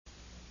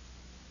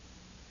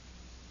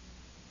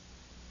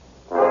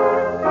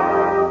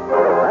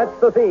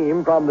the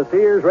theme from the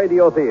Sears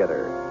Radio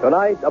Theater.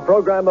 Tonight, a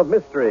program of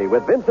mystery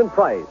with Vincent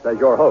Price as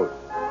your host.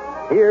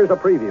 Here's a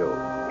preview.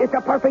 It's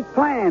a perfect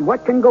plan.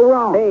 What can go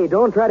wrong? Hey,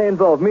 don't try to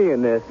involve me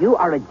in this. You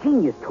are a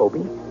genius, Toby.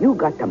 You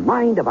got the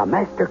mind of a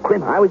master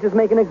criminal. I was just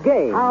making a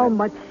game. How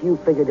much you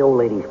figure the old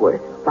lady's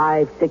worth?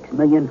 5-6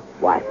 million?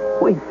 What?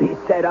 We'd be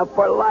set up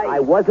for life. I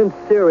wasn't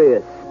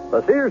serious.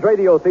 The Sears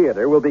Radio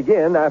Theater will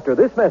begin after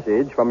this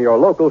message from your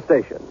local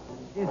station.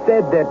 You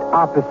said that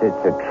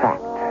opposites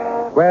attract.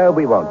 Well,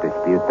 we won't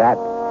dispute that.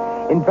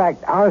 In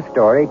fact, our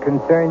story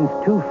concerns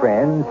two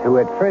friends who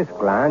at first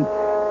glance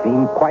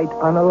seem quite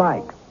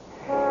unalike.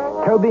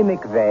 Toby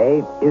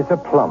McVeigh is a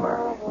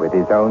plumber with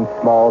his own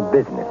small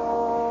business.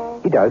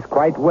 He does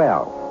quite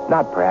well.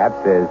 Not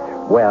perhaps as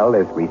well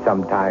as we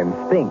sometimes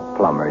think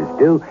plumbers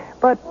do,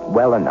 but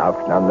well enough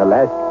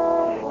nonetheless.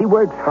 He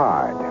works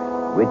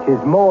hard, which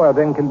is more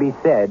than can be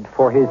said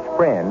for his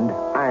friend,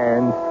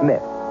 Iron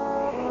Smith.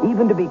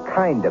 Even to be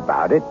kind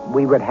about it,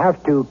 we would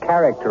have to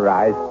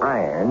characterize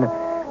Iron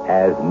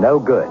as no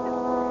good.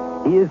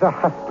 He is a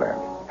hustler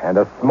and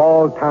a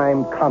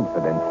small-time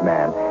confidence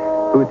man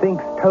who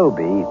thinks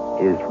Toby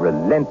is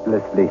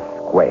relentlessly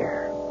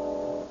square.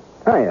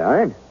 Hi,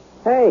 Iron.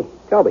 Hey,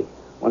 Toby,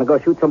 want to go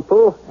shoot some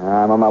pool?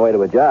 I'm on my way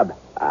to a job.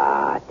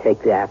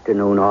 Take the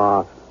afternoon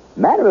off.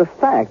 Matter of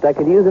fact, I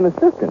could use an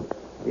assistant.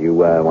 You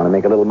want to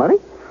make a little money?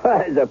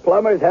 As a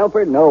plumber's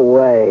helper? No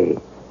way.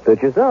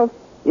 Suit yourself.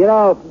 You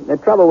know, the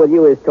trouble with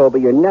you is, Toby,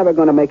 you're never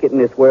going to make it in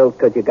this world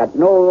because you got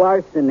no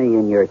larceny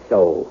in your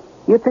soul.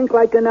 You think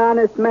like an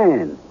honest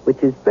man,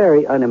 which is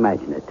very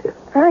unimaginative.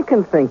 I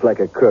can think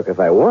like a crook if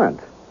I want.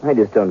 I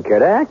just don't care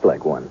to act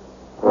like one.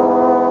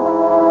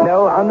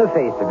 No, on the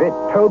face of it,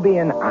 Toby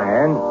and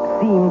Iron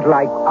seemed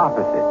like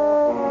opposites.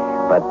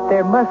 But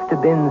there must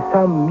have been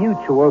some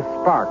mutual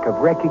spark of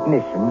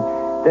recognition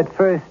that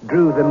first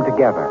drew them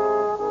together.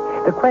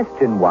 The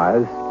question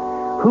was,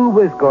 who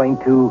was going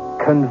to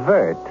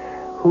convert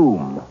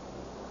whom?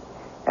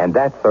 And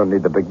that's only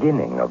the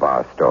beginning of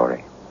our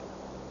story.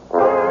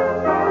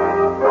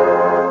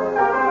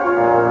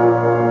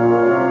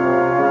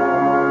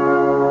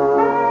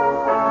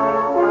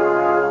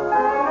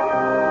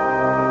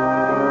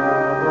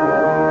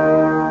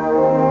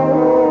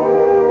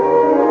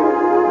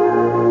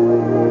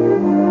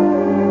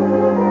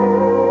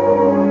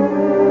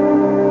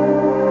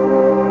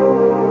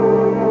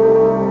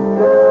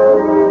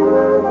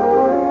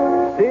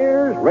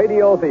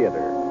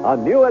 Theater, a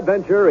new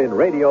adventure in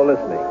radio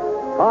listening.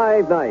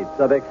 5 nights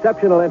of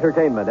exceptional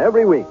entertainment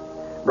every week,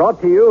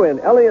 brought to you in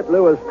Elliott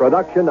Lewis'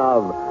 production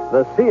of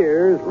the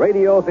Sears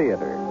Radio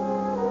Theater.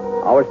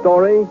 Our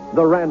story,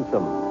 The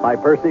Ransom, by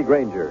Percy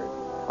Granger.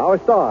 Our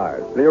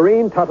stars,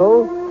 Lurene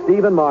Tuttle,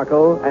 Stephen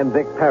Markle, and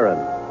Vic Perrin.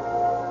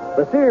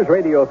 The Sears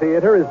Radio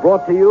Theater is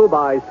brought to you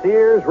by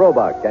Sears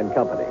Roebuck and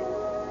Company.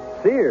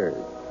 Sears,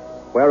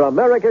 where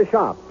America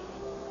shops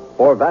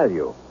for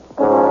value.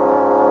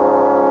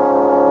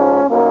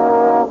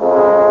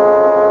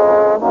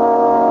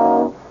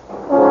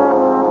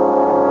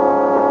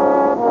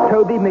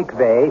 Toby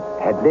McVeigh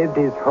had lived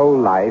his whole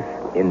life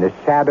in the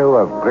shadow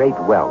of great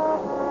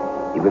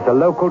wealth. He was a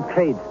local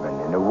tradesman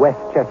in a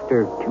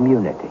Westchester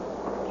community.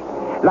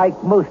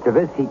 Like most of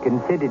us, he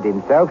considered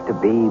himself to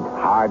be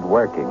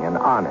hard-working and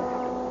honest.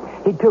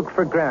 He took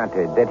for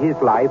granted that his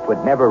life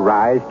would never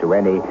rise to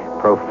any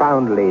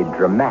profoundly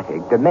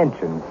dramatic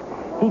dimensions.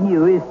 He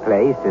knew his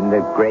place in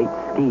the great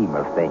scheme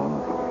of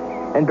things.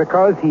 And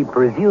because he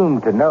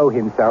presumed to know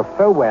himself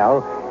so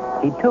well,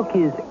 he took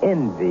his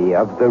envy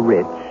of the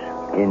rich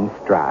in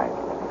stride.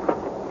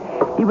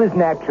 He was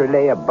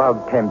naturally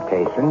above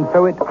temptation,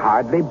 so it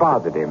hardly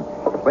bothered him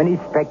when he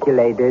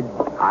speculated,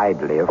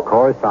 idly of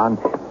course, on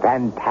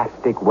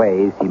fantastic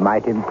ways he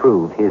might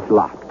improve his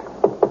lot.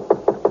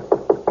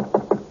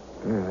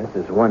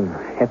 This is one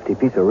hefty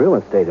piece of real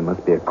estate. It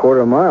must be a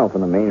quarter mile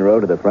from the main road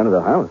to the front of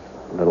the house,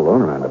 let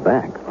alone around the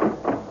back.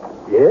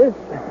 Yes?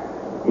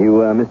 You,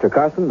 Mr.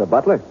 Carson, the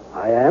butler?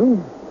 I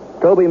am.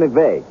 Toby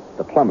McVeigh,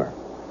 the plumber.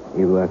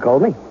 You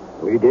called me?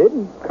 We did.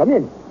 Come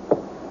in.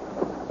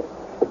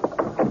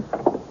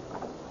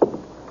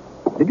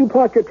 Did you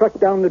park your truck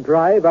down the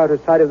drive out of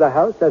sight of the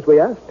house, as we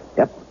asked?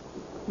 Yep.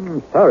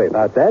 Sorry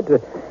about that.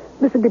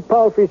 Mr.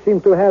 DePalfrey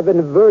seems to have an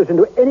aversion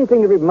to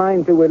anything that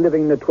reminds you we're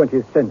living in the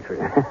 20th century.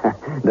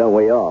 Don't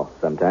we all,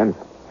 sometimes?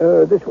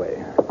 This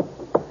way.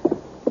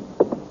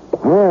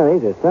 Well,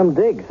 these are some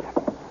digs.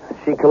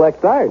 She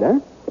collects iron, huh?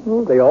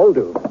 Well, they all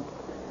do.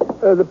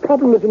 The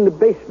problem is in the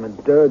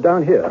basement,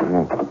 down here.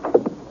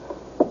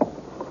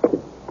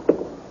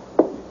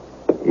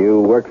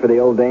 You worked for the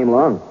old dame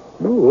long?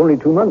 Oh, only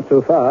 2 months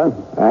so far.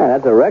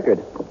 That's a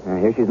record. I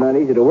hear she's not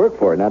easy to work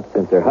for, not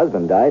since her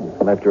husband died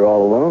and left her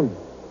all alone.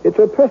 It's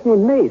her personal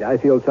maid I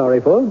feel sorry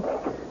for.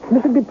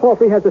 Mrs.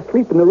 DePalfrey has to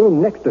sleep in the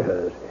room next to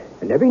hers,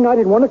 and every night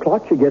at 1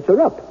 o'clock she gets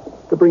her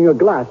up to bring her a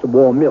glass of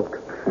warm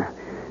milk.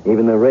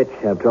 Even the rich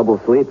have trouble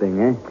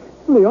sleeping, eh?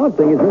 And the odd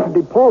thing is Mrs.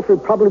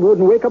 DePalfrey probably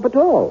wouldn't wake up at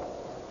all.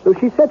 So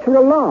she sets her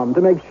alarm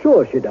to make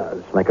sure she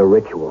does. Like a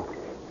ritual.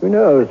 Who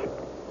knows?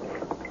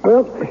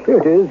 Well, here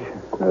it is.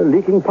 A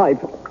leaking pipe.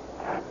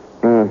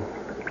 As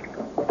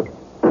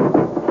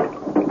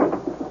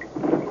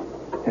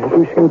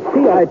you can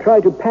see, I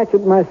tried to patch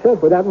it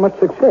myself without much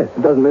success.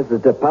 Doesn't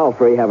Mrs. de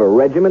Palfrey have a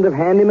regiment of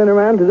handymen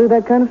around to do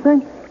that kind of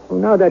thing? Well,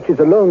 now that she's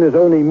alone, there's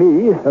only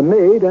me, a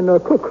maid, and a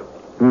cook.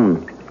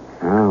 Oh,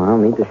 I'll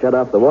need to shut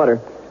off the water.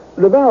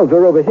 The valves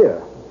are over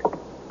here.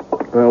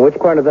 Which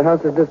part of the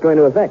house is this going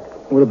to affect?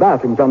 Well, the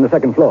bathroom's on the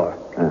second floor.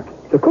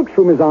 The cook's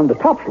room is on the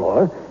top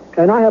floor,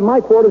 and I have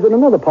my quarters in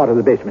another part of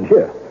the basement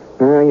here.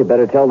 You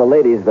better tell the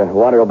ladies the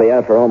water will be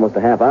out for almost a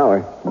half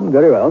hour.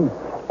 Very well.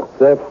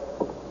 It's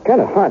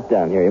kind of hot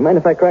down here. You mind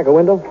if I crack a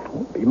window?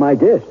 Be my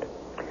guest.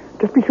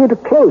 Just be sure to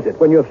close it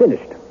when you're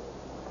finished.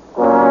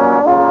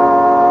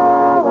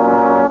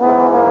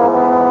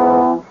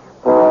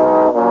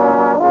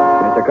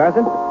 Mr.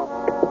 Carson?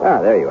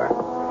 There you are.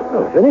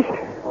 Oh, finished?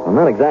 Well,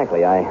 not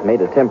exactly. I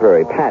made a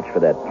temporary patch for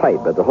that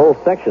pipe, but the whole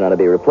section ought to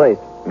be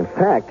replaced. In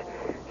fact,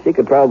 she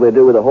could probably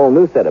do with a whole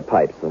new set of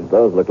pipes, and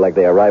those look like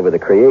they arrived with a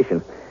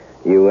creation.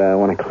 You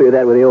want to clear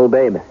that with the old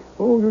babe?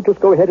 Oh, you just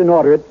go ahead and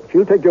order it.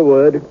 She'll take your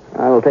word.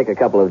 It'll take a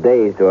couple of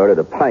days to order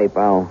the pipe.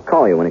 I'll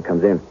call you when it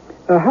comes in.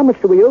 How much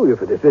do we owe you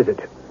for this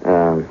visit?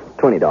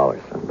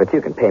 $20. But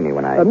you can pay me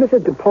when I...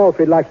 Mrs. de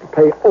Palfrey likes to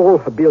pay all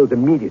her bills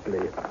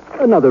immediately.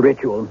 Another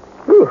ritual.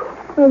 Whew.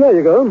 Well, there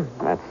you go.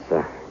 That's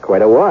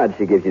quite a wad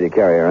she gives you to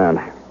carry around.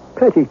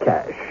 Petty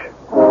cash.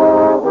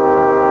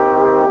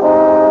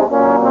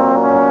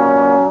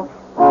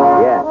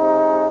 Yeah,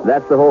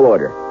 that's the whole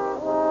order.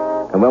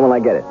 And when will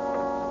I get it?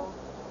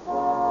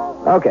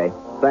 Okay,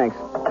 thanks.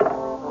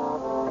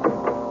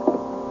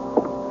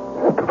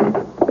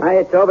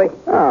 Hiya, Toby.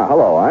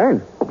 Hello,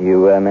 Iron.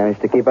 You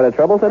managed to keep out of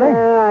trouble today?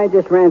 I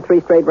just ran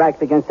 3 straight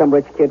racks against some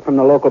rich kid from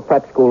the local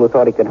prep school who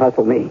thought he could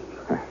hustle me.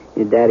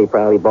 Your daddy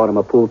probably bought him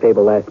a pool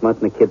table last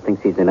month, and the kid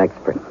thinks he's an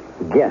expert.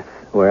 Guess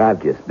where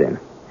I've just been.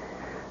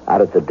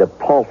 Out at the de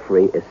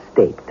Palfrey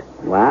estate.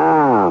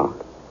 Wow.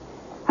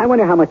 I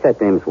wonder how much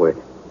that name's worth.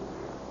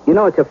 You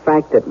know, it's a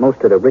fact that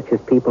most of the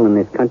richest people in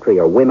this country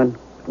are women,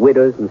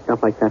 widows, and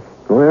stuff like that.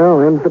 Well,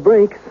 them's the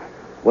breaks.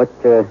 What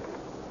you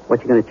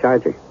going to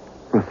charge her?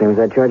 The same as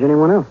I'd charge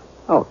anyone else.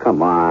 Oh,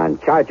 come on.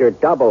 Charge her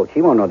double.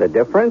 She won't know the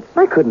difference.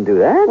 I couldn't do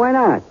that. Why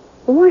not?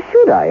 Well, why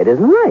should I? It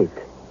isn't right.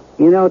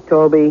 You know,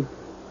 Toby,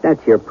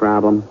 that's your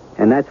problem.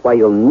 And that's why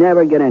you'll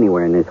never get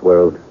anywhere in this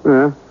world.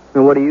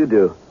 And what do you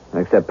do?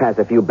 Except pass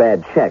a few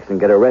bad checks and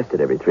get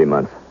arrested every 3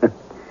 months.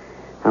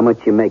 How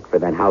much you make for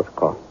that house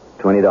call?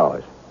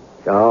 $20.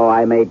 So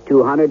I made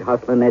 $200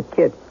 hustling that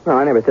kid. Well,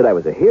 I never said I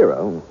was a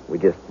hero. We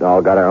just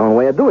all got our own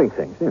way of doing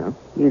things, you know.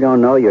 You don't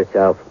know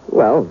yourself.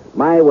 Well,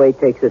 my way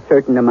takes a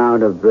certain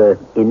amount of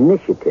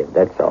initiative,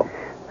 that's all.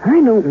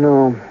 I don't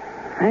know.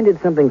 I did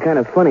something kind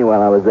of funny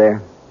while I was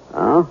there.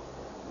 Oh?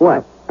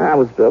 What? I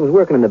was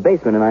working in the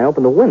basement, and I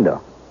opened the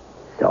window.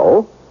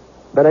 So?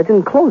 But I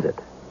didn't close it.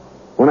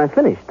 When I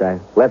finished, I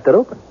left it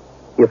open.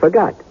 You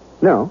forgot?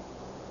 No.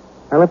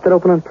 I left it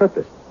open on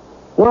purpose.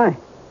 Why?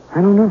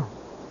 I don't know.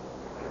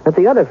 But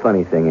the other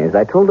funny thing is,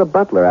 I told the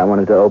butler I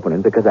wanted to open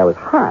it because I was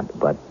hot,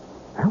 but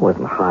I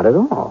wasn't hot at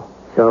all.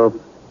 So,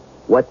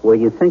 what were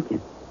you thinking?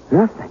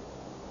 Nothing.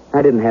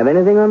 I didn't have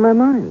anything on my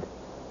mind.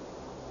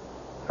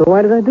 So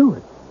why did I do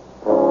it?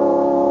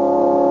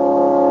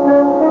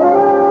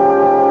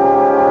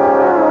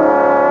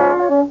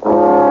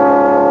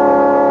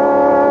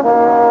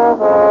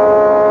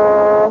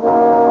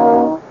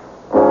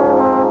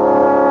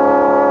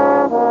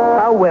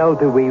 How well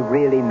do we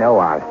really know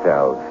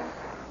ourselves?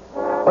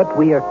 What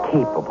we are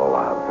capable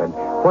of, and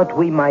what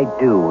we might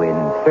do in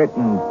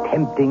certain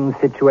tempting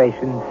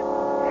situations?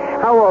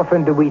 How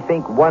often do we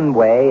think one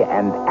way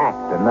and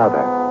act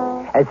another,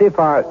 as if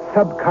our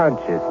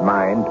subconscious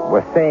mind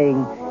were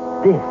saying,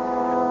 this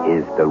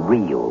is the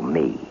real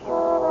me?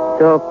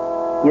 So,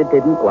 you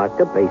didn't lock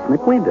the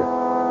basement window.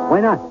 Why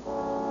not?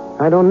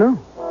 I don't know.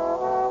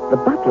 The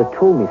butler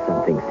told me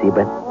something, see,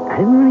 but I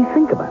didn't really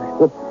think about it.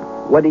 Well,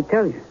 what did he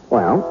tell you?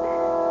 Well,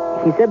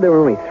 he said there were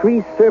only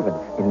 3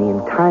 servants in the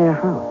entire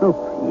house. Oh,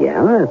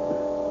 yeah?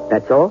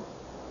 That's all?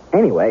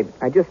 Anyway,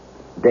 I just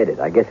did it.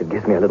 I guess it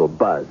gives me a little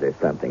buzz or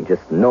something,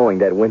 just knowing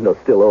that window's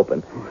still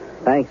open.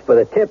 Thanks for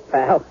the tip,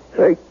 pal.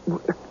 Hey,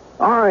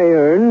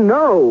 Iron,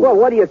 no. Well,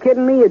 what are you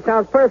kidding me? It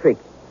sounds perfect.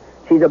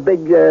 She's a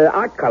big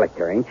art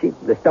collector, ain't she?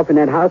 The stuff in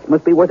that house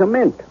must be worth a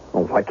mint.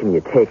 Well, what can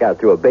you take out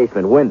through a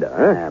basement window,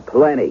 huh?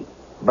 Plenty.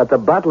 But the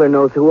butler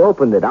knows who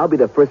opened it. I'll be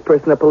the first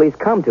person the police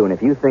come to, and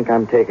if you think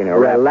I'm taking a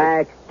rap...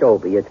 Relax,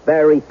 Toby. It's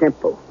very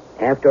simple.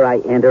 After I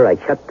enter, I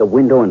shut the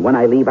window, and when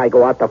I leave, I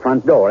go out the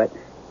front door.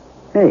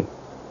 Hey,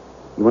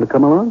 you want to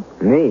come along?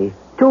 Me?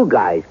 2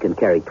 guys can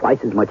carry twice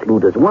as much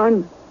loot as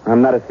one.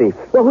 I'm not a thief.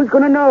 Well, who's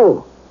going to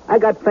know? I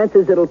got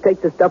fences that'll take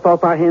the stuff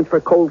off our hands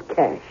for cold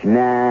cash.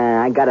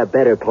 Nah, I got a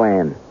better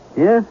plan.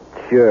 Yeah?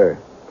 Sure.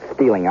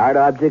 Stealing art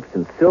objects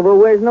and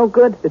silverware's no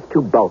good. It's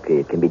too bulky.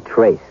 It can be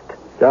traced.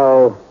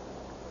 So,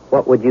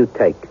 what would you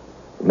take?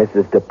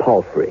 Mrs. de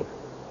Palfrey.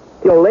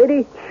 The old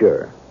lady?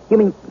 Sure. You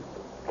mean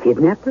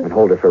kidnap her? And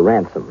hold her for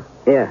ransom.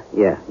 Yeah.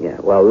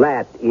 Well,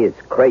 that is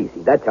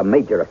crazy. That's a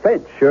major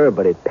offense. Sure,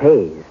 but it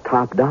pays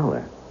top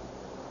dollar.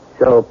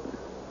 So,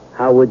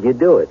 How would you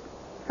do it?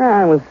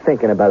 I was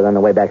thinking about it on the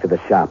way back to the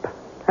shop.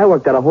 I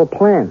worked out a whole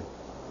plan.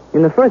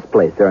 In the first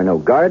place, there are no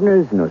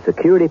gardeners, no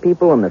security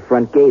people, and the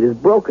front gate is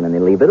broken, and they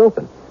leave it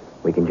open.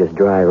 We can just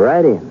drive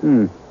right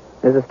in.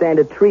 There's a stand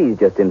of trees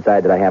just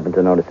inside that I happened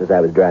to notice as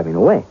I was driving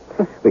away.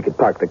 We could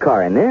park the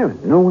car in there,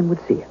 and no one would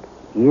see it.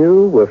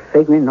 You were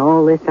figuring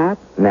all this out?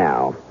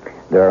 Now,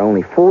 there are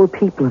only 4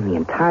 people in the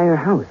entire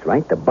house,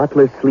 right? The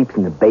butler sleeps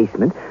in the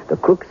basement. The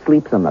cook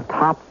sleeps on the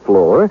top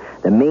floor.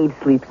 The maid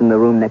sleeps in the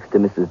room next to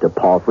Mrs.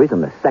 DePalfrey's on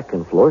the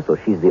 2nd floor, so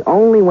she's the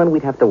only one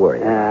we'd have to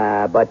worry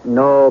about. But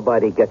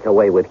nobody gets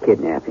away with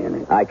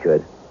kidnapping. I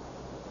could.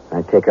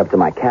 I'd take her up to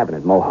my cabin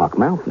at Mohawk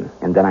Mountain,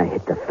 and then I'd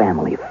hit the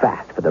family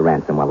fast for the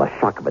ransom while the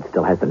shock of it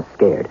still has them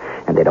scared.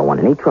 And they don't want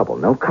any trouble,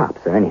 no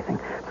cops or anything.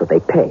 So they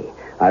pay.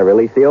 I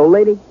release the old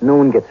lady, no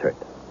one gets hurt.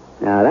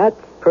 Now,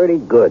 that's pretty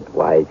good,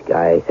 wise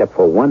guy, except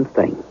for one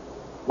thing.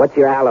 What's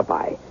your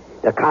alibi?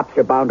 The cops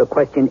are bound to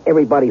question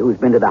everybody who's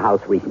been to the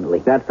house recently.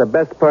 That's the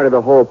best part of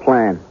the whole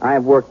plan.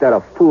 I've worked out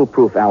a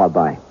foolproof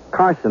alibi.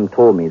 Carson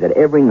told me that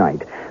every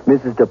night,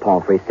 Mrs.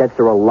 DePalfrey sets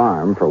her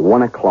alarm for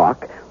 1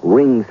 o'clock,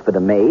 rings for the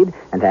maid,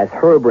 and has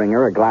her bring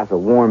her a glass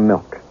of warm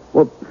milk.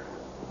 Well,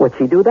 what'd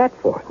she do that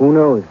for? Who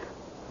knows?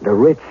 The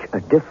rich are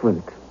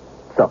different.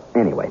 So,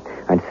 anyway,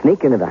 I'd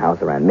sneak into the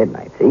house around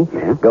midnight, see?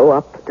 Yeah. Go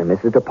up to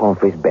Mrs.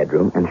 DePalfrey's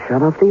bedroom and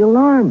shut off the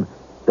alarm.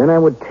 Then I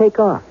would take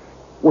off.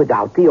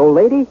 Without the old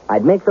lady?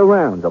 I'd make the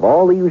rounds of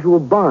all the usual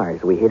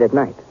bars we hit at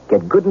night,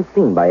 get good and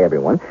seen by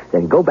everyone,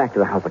 then go back to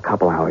the house a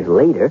couple hours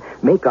later,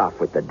 make off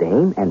with the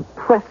dame, and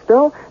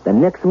presto, the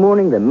next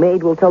morning the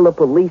maid will tell the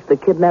police the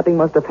kidnapping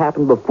must have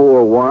happened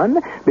before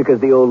 1 because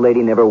the old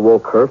lady never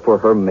woke her for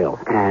her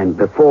milk. And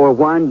before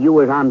 1, you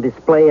was on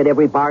display at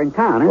every bar in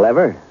town, huh?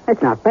 Clever.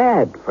 That's not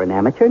bad. For an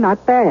amateur,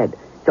 not bad.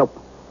 So,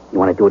 you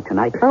want to do it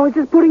tonight? I was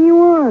just putting you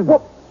on.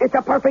 Well, it's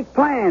a perfect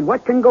plan.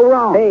 What can go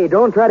wrong? Hey,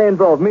 don't try to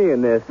involve me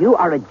in this. You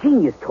are a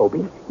genius,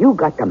 Toby. You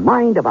got the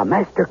mind of a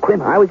master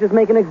criminal. I was just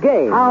making a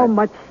game. How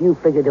much you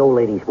figure the old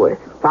lady's worth?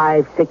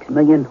 5, 6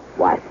 million?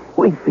 What?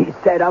 We'd be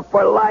set up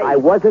for life. I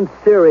wasn't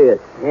serious.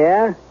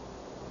 Yeah?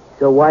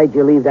 So why'd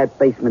you leave that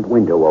basement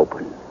window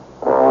open?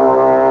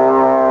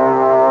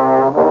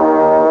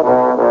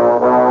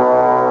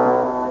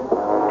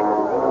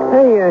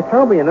 Hey,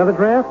 Toby, another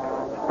draft?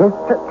 Huh?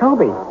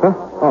 Toby. Huh?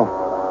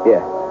 Oh,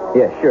 yeah.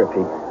 Yeah, sure,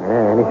 Pete.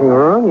 Anything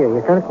wrong?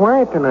 You're kind of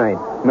quiet tonight.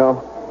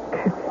 No.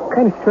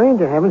 Kind of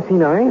strange. I haven't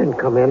seen Iron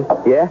come in.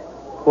 Yeah?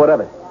 What of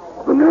it?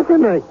 Well,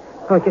 nothing. I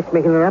was just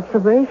making an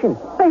observation.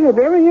 Hey,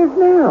 there he is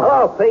now.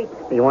 Hello, Pete.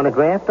 You want a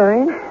draft,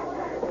 Iron?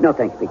 No,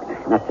 thanks, Pete.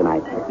 Not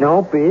tonight.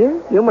 No beer?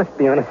 You must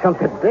be on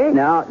something big.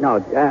 No.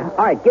 All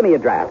right, give me a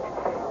draft.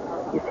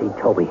 You see,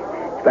 Toby,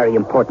 it's very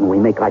important we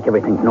make like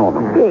everything's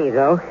normal. Here you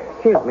go.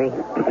 Excuse me.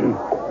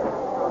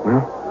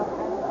 Well,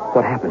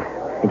 what happened?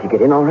 Did you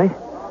get in all right?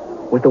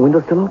 Was the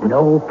window still open?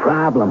 No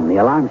problem. The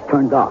alarm's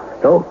turned off.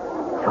 So,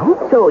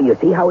 you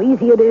see how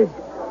easy it is?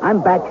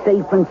 I'm back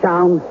safe and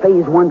sound,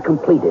 phase 1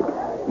 completed.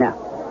 Now,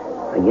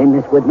 are you in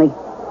this with me?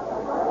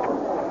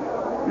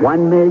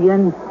 1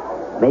 million,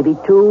 maybe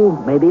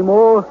 2, maybe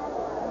more.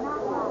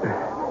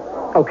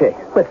 Okay,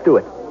 let's do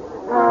it.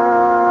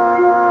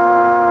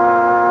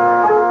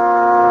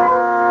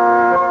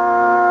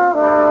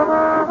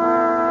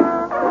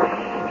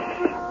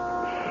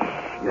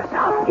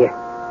 Yourself. Here,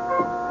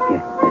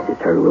 this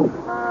is her room.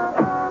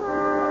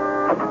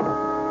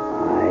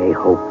 I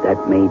hope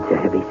that maid's a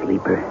heavy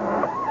sleeper.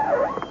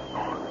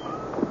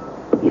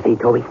 You see,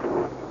 Toby?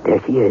 There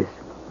she is.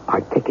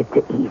 Our ticket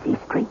to Easy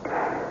Street.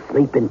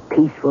 Sleeping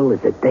peaceful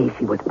as the day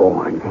she was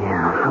born.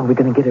 Yeah, how are we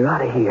going to get her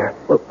out of here?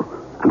 Well,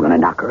 I'm going to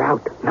knock her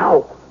out.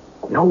 No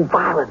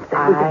violence.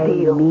 That was the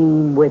deal. I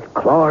mean with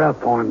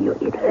chloroform, you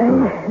idiot.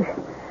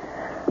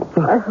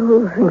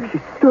 Look,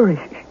 she's stirring.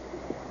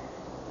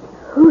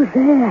 Who's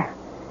there?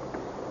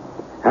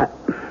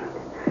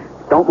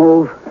 Don't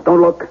move. Don't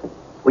look.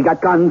 We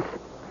got guns.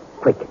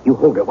 Quick, you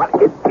hold her. What?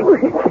 Take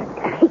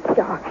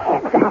your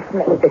hands off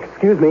me.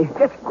 Excuse me.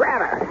 Just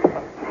grab her.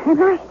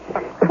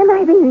 Am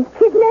I being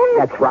kidnapped?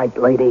 That's right,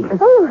 lady.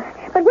 Oh,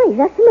 but wait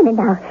just a minute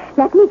now.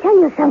 Let me tell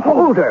you something.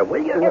 Hold her,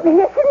 will you? Listen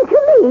to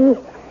me.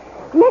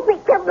 Let me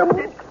tell them.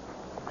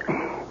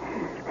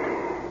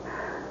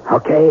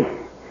 Okay.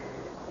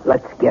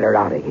 Let's get her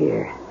out of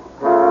here.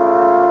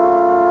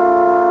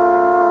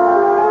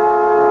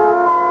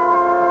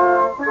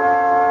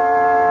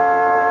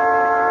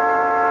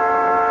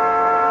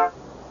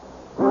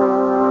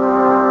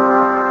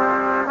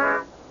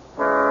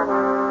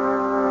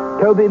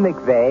 Toby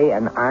McVeigh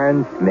and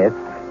Iron Smith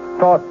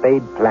thought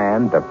they'd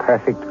planned the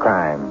perfect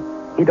crime.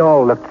 It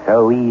all looked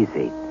so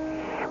easy.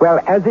 Well,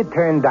 as it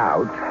turned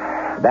out,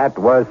 that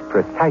was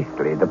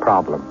precisely the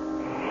problem.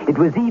 It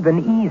was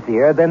even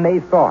easier than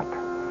they thought.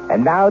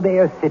 And now they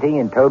are sitting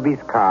in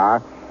Toby's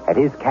car at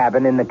his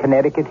cabin in the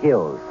Connecticut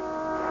hills,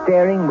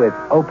 staring with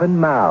open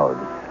mouths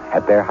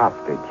at their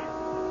hostage.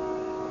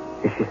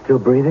 Is she still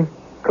breathing?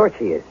 Of course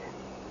she is.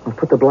 Let's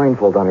put the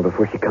blindfold on her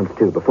before she comes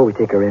to, before we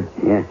take her in.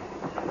 Yeah.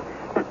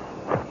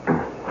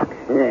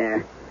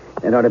 There.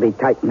 It ought to be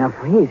tight enough.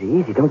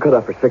 Easy. Don't cut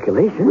off her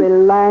circulation.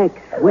 Relax,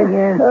 will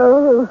you?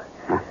 Oh.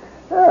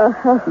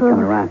 He's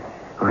coming around.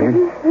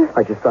 Iron,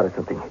 I just thought of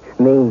something.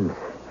 Names.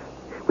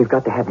 We've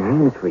got to have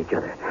names for each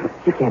other.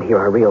 She can't hear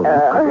our real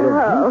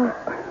names.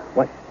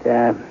 What,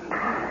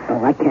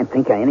 I can't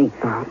think of any.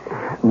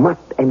 Mutt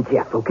and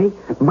Jeff, okay?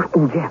 Mutt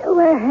and Jeff.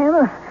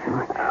 Well,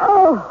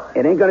 oh.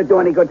 It ain't gonna do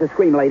any good to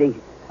scream, lady.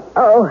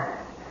 Oh,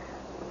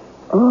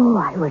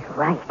 I was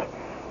right.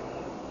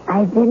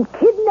 I've been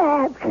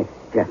kidnapped. Hey,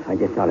 Jeff, I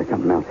just thought of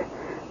something else.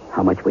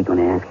 How much we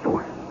gonna ask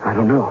for? I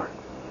don't know.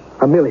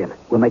 $1 million.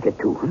 We'll make it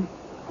 2, huh?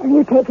 Have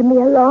you taken me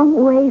a long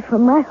way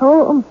from my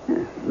home?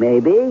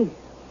 Maybe.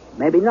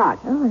 Maybe not.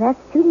 Oh, that's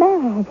too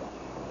bad.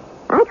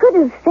 I could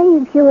have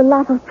saved you a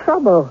lot of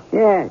trouble.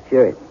 Yeah,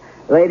 sure.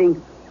 Lady,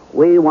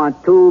 we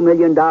want $2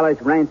 million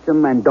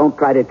ransom, and don't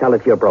try to tell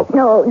us you're broke.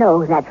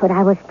 No, that's what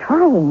I was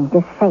trying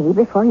to say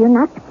before you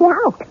knocked me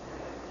out.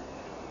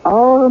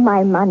 All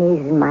my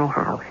money's in my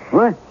house.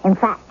 What? In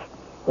fact,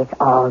 it's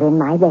all in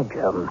my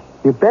bedroom.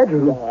 Your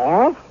bedroom?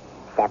 Yes,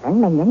 $7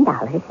 million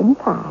in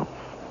cash.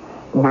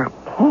 Not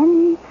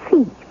 10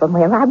 feet from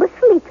where I was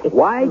sleeping.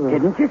 Why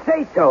didn't you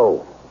say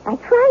so? I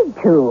tried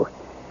to,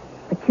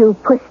 but you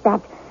pushed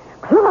that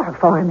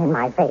chloroform in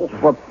my face.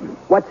 Well,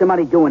 what's the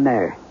money doing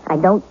there? I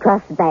don't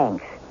trust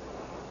banks.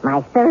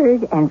 My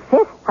 3rd and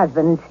 5th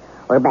husbands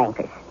were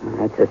bankers.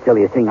 That's the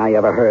silliest thing I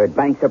ever heard.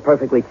 Banks are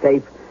perfectly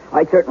safe.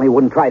 I certainly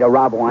wouldn't try to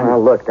rob one.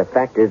 Well, look, the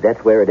fact is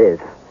that's where it is.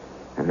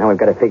 And now we've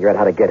got to figure out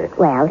how to get it.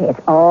 Well, it's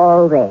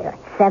all there.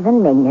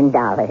 $7 million.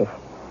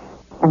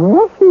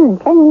 Unless you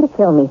intend to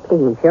kill me,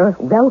 please, you're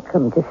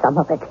welcome to some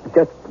of it.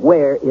 Just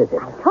where is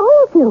it? I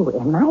told you,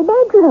 in my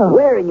bedroom.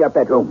 Where in your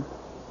bedroom?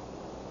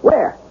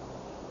 Where?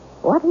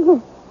 What do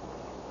you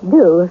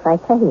do if I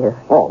tell you?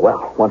 Oh,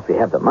 well, once we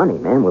have the money,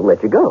 man, we'll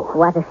let you go.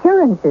 What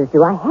assurances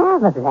do I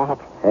have of that?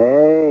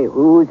 Hey,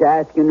 who's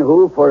asking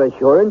who for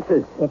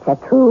assurances? It's a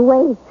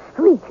two-way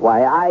street.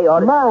 Why, I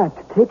ought to...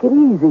 Matt, take it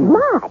easy.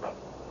 Matt?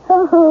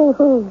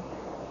 Oh.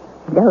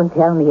 Don't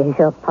tell me is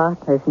your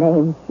partner's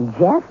name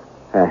Jeff?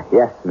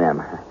 Yes,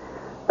 ma'am.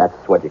 That's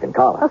what you can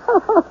call us.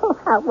 Oh,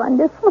 how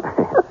wonderful.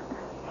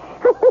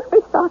 I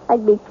never thought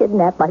I'd be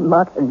kidnapped by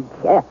Mutt and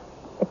Jeff.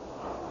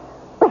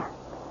 Well,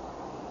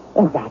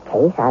 in that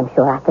case, I'm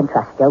sure I can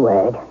trust your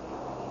word.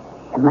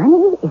 The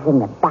money is in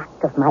the back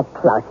of my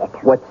closet.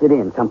 What's it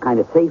in? Some kind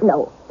of safe?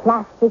 No,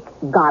 plastic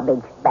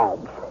garbage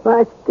bags.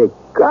 Plastic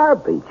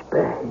garbage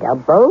bag.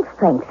 Double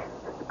strength.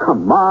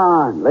 Come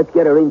on. Let's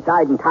get her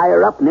inside and tie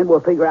her up, and then we'll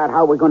figure out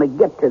how we're going to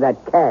get to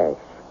that cash.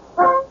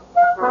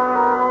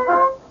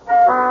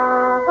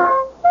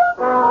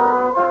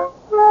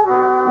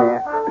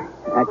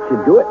 That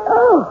should do it.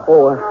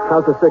 Oh,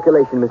 how's the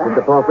circulation, Mrs.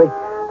 DePalfrey?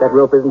 That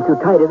rope isn't too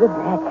tight, is it?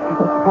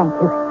 Thank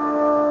you.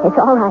 It's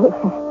all right.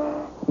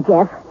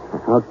 Jeff?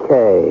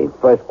 Okay,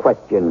 first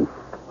question.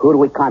 Who do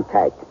we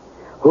contact?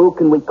 Who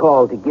can we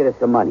call to get us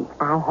the money?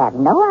 I have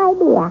no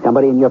idea.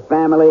 Somebody in your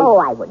family? Oh,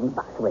 I wouldn't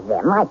bother with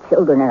them. My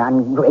children are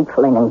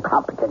ungrateful and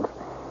incompetent.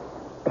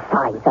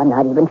 Besides, I'm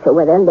not even sure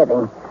where they're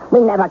living. We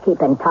never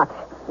keep in touch.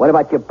 What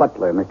about your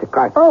butler, Mr.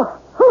 Carson?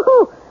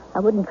 Oh, I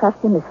wouldn't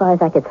trust him as far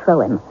as I could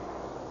throw him.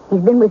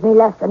 He's been with me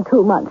less than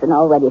 2 months, and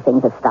already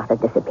things have started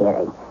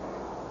disappearing.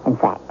 In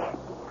fact,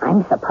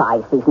 I'm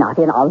surprised he's not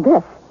in all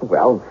this.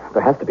 Well,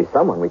 there has to be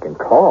someone we can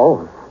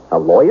call. A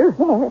lawyer?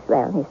 Yes,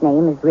 well, his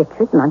name is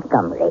Richard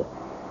Montgomery.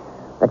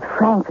 But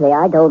frankly,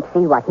 I don't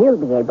see what he'll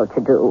be able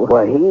to do.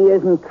 Well, he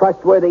isn't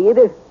trustworthy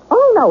either?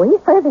 Oh, no, he's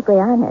perfectly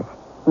honest.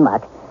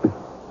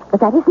 But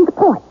that isn't the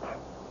point.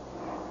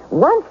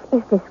 Once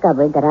it's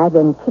discovered that I've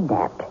been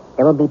kidnapped,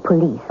 there will be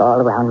police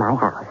all around my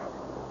house.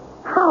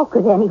 How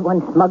could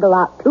anyone smuggle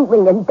out $2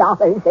 million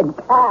in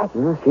cash?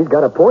 She's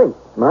got a point,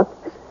 Mutt.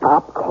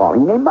 Stop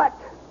calling me Mutt.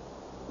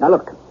 Now,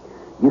 look,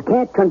 you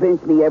can't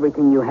convince me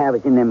everything you have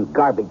is in them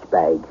garbage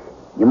bags.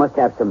 You must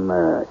have some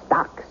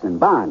stocks and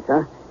bonds,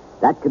 huh?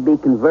 That could be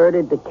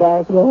converted to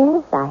cash?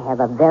 Yes, I have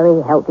a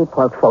very healthy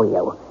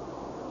portfolio.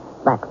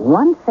 But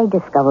once they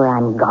discover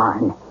I'm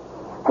gone,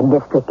 a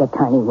district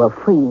attorney will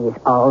freeze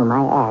all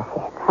my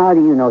assets. How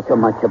do you know so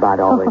much about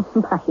all this?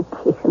 Oh, my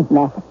dear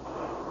man.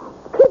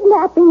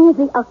 Kidnapping is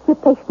the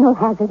occupational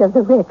hazard of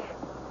the rich.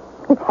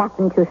 It's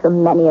happened to so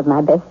many of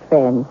my best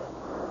friends.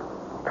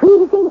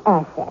 Freezing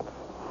assets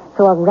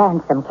so a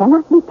ransom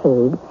cannot be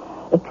paid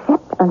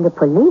except under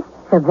police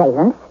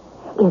surveillance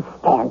is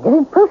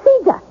standard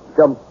procedure.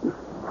 So,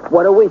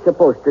 what are we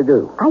supposed to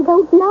do? I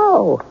don't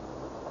know.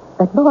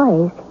 But,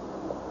 boys,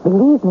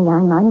 believe me,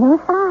 I'm on your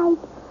side.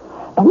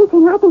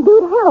 Anything I can do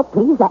to help,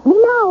 please let me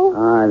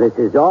know. This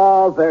is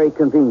all very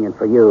convenient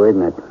for you,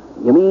 isn't it?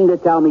 You mean to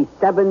tell me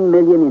 $7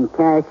 million in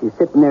cash is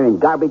sitting there in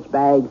garbage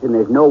bags and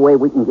there's no way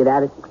we can get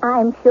at it?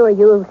 I'm sure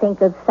you'll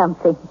think of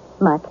something,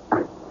 Mutt.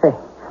 Hey,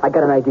 I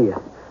got an idea.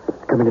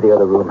 Come into the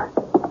other room.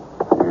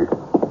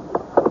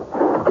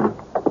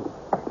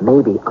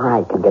 Maybe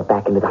I can get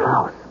back into the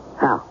house.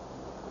 How?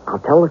 I'll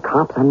tell the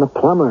cops I'm the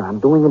plumber. I'm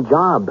doing a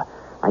job.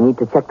 I need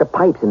to check the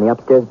pipes in the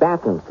upstairs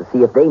bathrooms to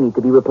see if they need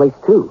to be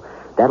replaced, too.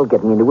 That'll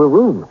get me into her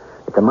room.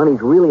 If the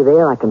money's really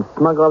there, I can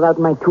smuggle it out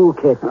in my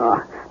toolkit.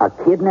 A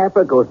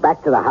kidnapper goes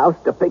back to the house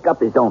to pick up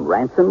his own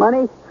ransom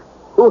money?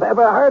 Who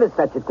ever heard of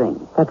such a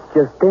thing? That's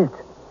just it.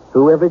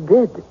 Whoever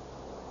did.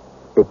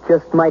 It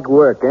just might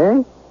work,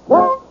 eh?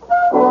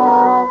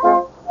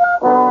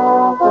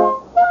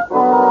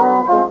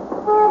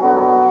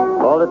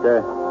 Hold it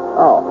there.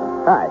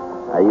 Oh, hi.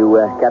 Are you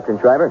Captain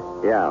Shriver?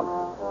 Yeah.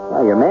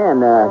 Well, your man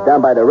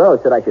down by the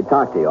road said I should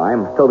talk to you.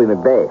 I'm Toby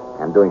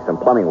McVeigh. I'm doing some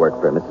plumbing work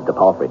for Mrs.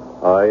 DePalfrey.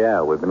 Oh,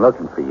 yeah, we've been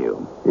looking for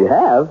you. You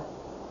have?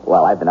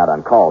 Well, I've been out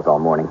on calls all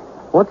morning.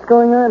 What's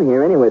going on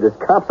here anyway? There's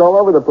cops all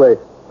over the place.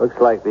 Looks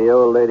like the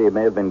old lady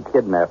may have been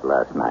kidnapped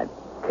last night.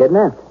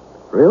 Kidnapped?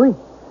 Really?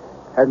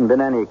 Hasn't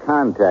been any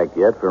contact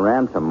yet for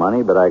ransom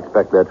money, but I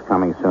expect that's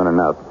coming soon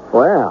enough.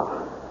 Well,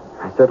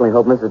 I certainly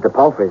hope Mrs.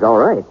 DePalfrey's all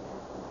right.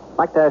 I'd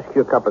like to ask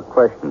you a couple of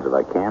questions, if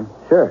I can.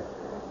 Sure.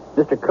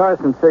 Mr.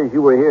 Carson says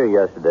you were here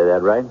yesterday,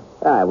 that right?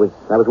 I was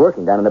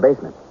working down in the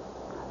basement.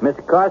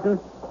 Mr. Carson,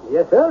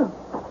 Yes, sir?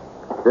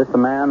 is this the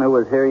man who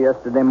was here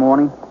yesterday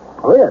morning?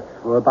 Oh, yes.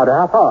 For about a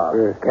half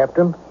hour.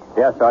 Captain,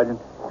 Yes, Sergeant.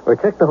 we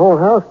checked the whole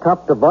house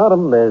top to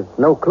bottom. There's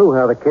no clue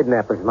how the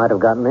kidnappers might have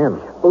gotten in.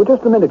 Oh,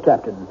 just a minute,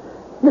 Captain.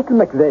 Mr.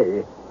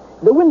 McVeigh,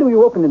 the window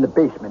you opened in the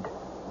basement,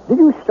 did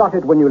you shut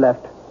it when you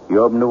left? You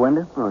opened the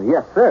window? Oh,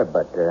 yes, sir,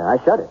 but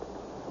I shut it.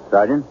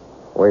 Sergeant?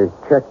 We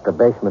checked the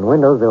basement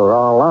windows. They were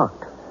all locked.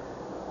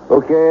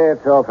 Okay,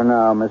 that's all for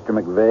now, Mr.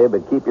 McVeigh,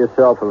 but keep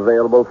yourself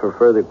available for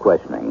further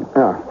questioning.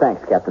 Oh,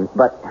 thanks, Captain.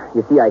 But,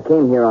 you see, I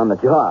came here on the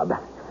job.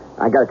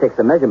 I got to take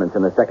some measurements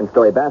in the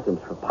second-story bathrooms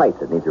for pipes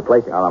that needs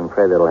replacing. Well, I'm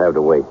afraid that'll have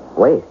to wait.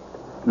 Wait.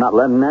 Not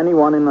letting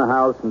anyone in the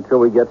house until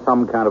we get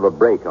some kind of a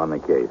break on the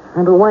case.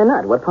 And why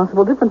not? What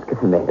possible difference can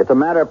it make? It's a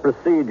matter of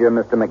procedure,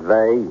 Mr.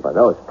 McVeigh. But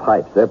those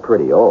pipes, they're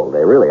pretty old.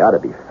 They really ought to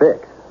be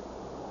fixed.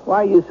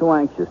 Why are you so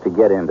anxious to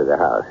get into the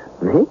house?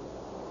 Me?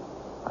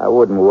 I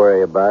wouldn't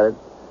worry about it.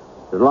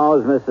 As long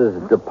as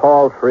Mrs.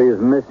 DePalfrey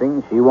is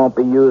missing, she won't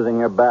be using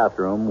her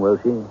bathroom, will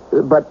she?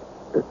 But...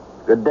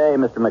 Good day,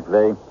 Mr.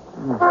 McVeigh.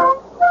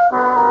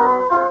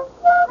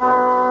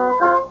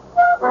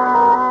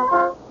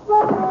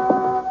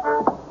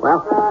 Well,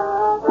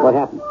 what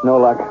happened? No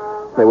luck.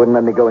 They wouldn't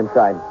let me go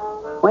inside.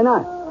 Why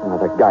not? Well,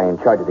 the guy in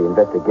charge of the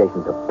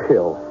investigation's a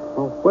pill.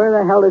 Well, where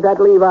the hell does that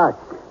leave us?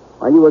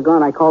 While you were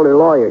gone, I called her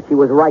lawyer. She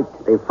was right.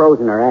 They've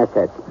frozen her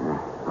assets.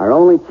 Our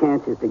only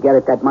chance is to get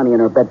at that money in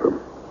her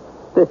bedroom.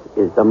 This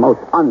is the most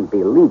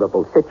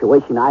unbelievable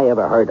situation I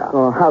ever heard of.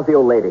 Oh, how's the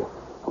old lady?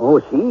 Oh,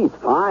 she's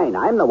fine.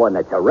 I'm the one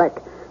that's a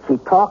wreck. She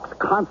talks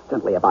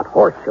constantly about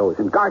horse shows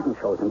and garden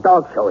shows and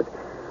dog shows.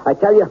 I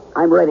tell you,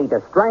 I'm ready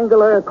to strangle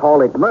her,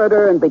 call it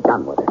murder, and be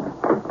done with it.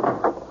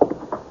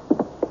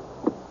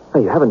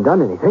 Hey, you haven't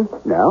done anything.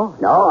 No,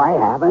 I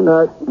haven't.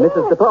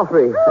 Mrs.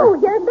 DePalfrey. Oh,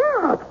 you're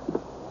back.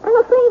 I'm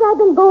afraid I've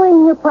been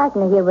boring your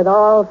partner here with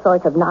all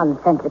sorts of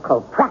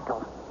nonsensical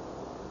prattle.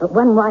 But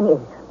when one is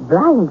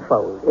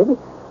blindfolded,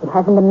 it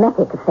has an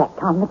emetic effect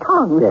on the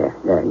tongue. There,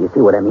 you see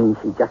what I mean?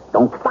 She just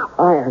don't stop.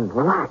 Iron,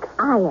 relax.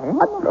 Iron?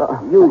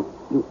 You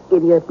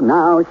idiot.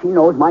 Now she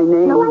knows my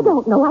name. No, I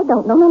don't know.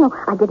 No.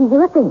 I didn't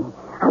hear a thing.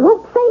 I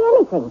won't say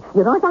anything.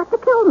 You don't have to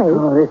kill me.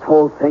 Oh, this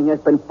whole thing has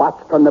been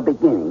botched from the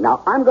beginning.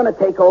 Now, I'm going to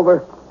take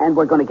over, and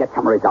we're going to get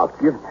some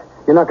results. You're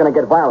not going to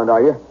get violent,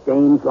 are you?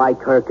 Dames like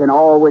her can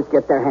always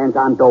get their hands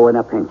on dough in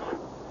a pinch.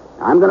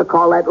 I'm going to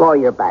call that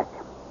lawyer back.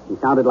 He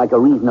sounded like a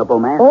reasonable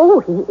man. Oh,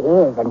 he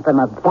is, and from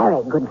a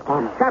very good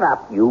family. Shut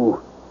up,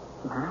 you.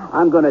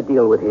 I'm going to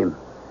deal with him.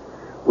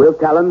 We'll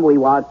tell him we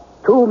want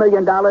 $2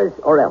 million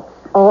or else.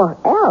 Or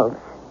else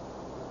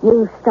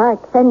you start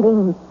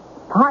sending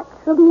parts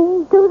of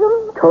me to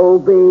them?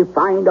 Toby,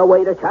 find a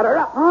way to shut her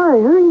up.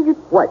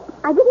 What?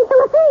 I didn't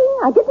hear a thing.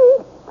 I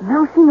didn't.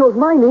 Now she knows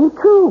my name,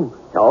 too.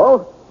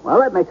 So? Well,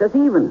 that makes us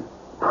even.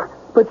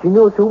 But she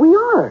knows who we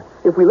are.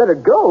 If we let her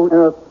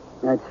go...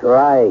 That's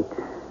right.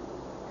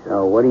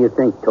 So what do you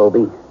think,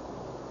 Toby?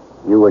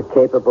 You were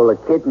capable of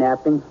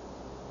kidnapping?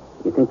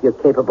 You think you're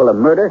capable of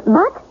murder?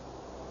 What?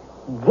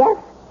 Jeff,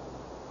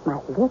 my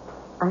lips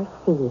are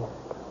sealed.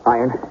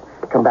 Iron,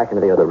 come back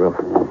into the other room.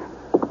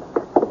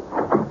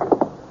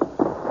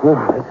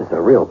 Oh, this is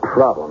a real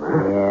problem,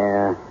 huh?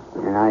 Yeah,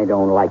 and I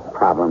don't like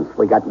problems.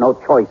 We got no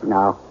choice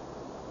now.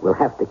 We'll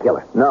have to kill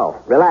her.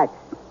 No. Relax.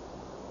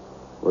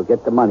 We'll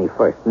get the money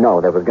first. No,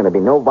 there was going to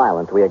be no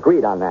violence. We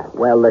agreed on that.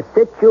 Well, the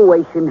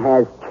situation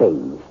has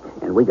changed,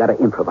 and we got to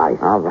improvise.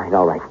 All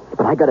right.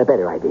 But I got a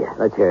better idea.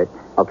 Let's hear it.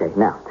 Okay,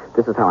 now,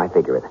 this is how I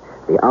figure it.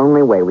 The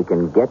only way we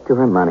can get to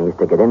her money is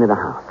to get into the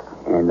house.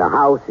 And the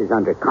house is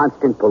under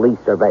constant police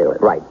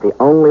surveillance. Right. The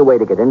only way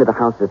to get into the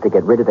house is to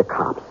get rid of the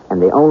cops.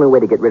 And the only way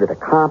to get rid of the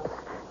cops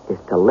is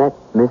to let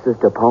Mrs.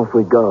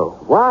 DePalfrey go.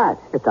 What?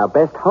 It's our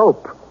best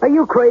hope. Are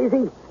you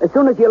crazy? As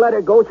soon as you let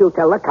her go, she'll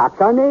tell the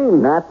cops our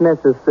name. Not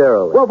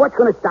necessarily. Well, what's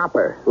going to stop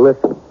her?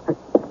 Listen,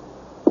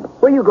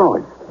 Where are you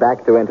going?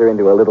 back to enter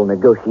into a little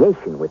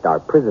negotiation with our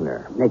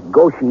prisoner.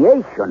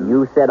 Negotiation?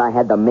 You said I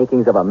had the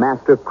makings of a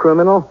master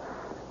criminal?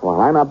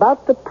 Well, I'm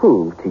about to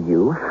prove to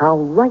you how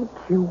right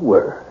you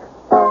were.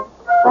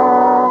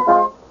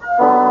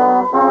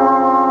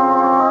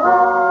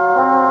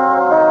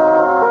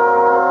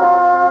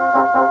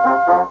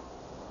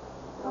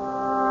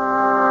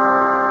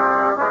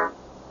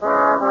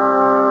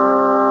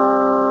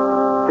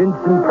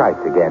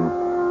 once again.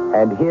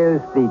 And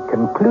here's the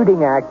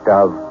concluding act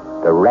of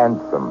The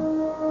Ransom.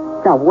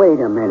 Now, wait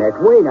a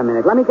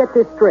minute. Let me get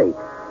this straight.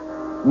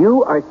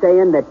 You are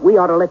saying that we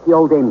ought to let the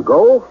old dame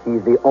go?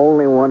 She's the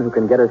only one who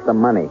can get us the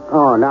money.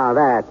 Oh, now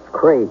that's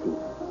crazy.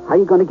 How are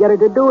you going to get her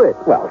to do it?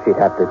 Well, she'd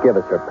have to give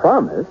us her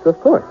promise, of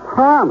course.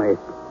 Promise?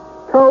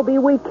 Toby,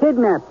 we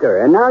kidnapped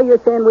her, and now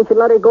you're saying we should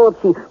let her go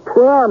if she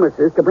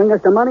promises to bring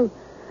us the money?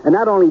 And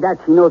not only that,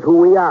 she knows who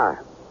we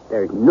are.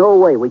 There's no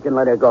way we can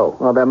let her go.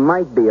 Well, there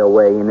might be a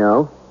way,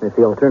 if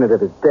the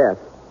alternative is death.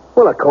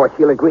 Well, of course,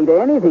 she'll agree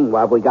to anything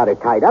while we got her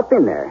tied up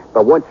in there.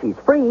 But once she's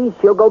free,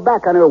 she'll go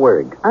back on her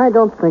word. I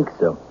don't think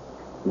so.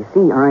 You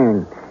see,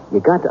 Iron, you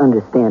got to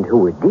understand who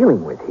we're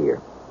dealing with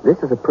here. This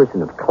is a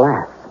person of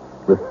class,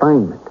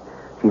 refinement.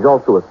 She's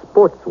also a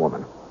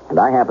sportswoman. And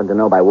I happen to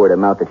know by word of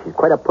mouth that she's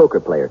quite a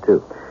poker player,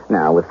 too.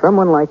 Now, with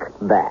someone like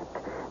that,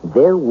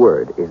 their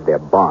word is their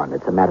bond.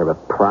 It's a matter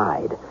of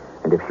pride.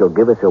 And if she'll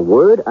give us her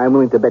word, I'm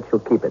willing to bet she'll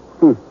keep it.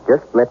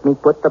 Just let me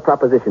put the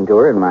proposition to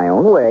her in my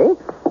own way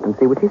and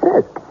see what she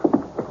says.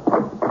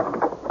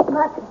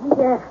 Martha,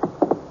 dear,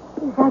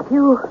 is that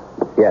you?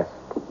 Yes.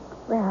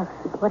 Well,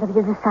 what have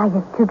you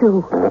decided to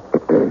do?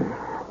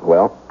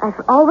 Well? I've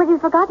already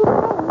forgotten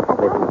her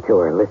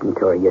name. Listen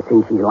to her. You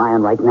see, she's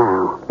lying right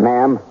now.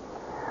 Ma'am,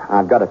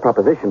 I've got a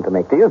proposition to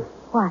make to you.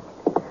 What?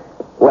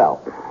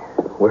 Well,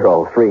 we're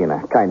all three in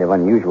a kind of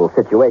unusual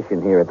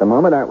situation here at the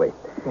moment, aren't we?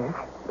 Yes.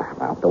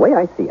 Well, the way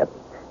I see it,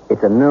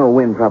 it's a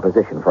no-win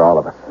proposition for all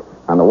of us.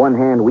 On the one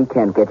hand, we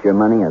can't get your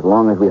money as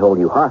long as we hold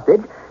you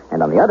hostage.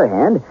 And on the other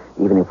hand,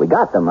 even if we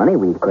got the money,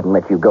 we couldn't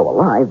let you go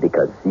alive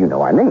because you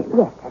know our names.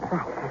 Yes,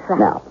 that's right.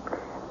 Now,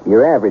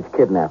 your average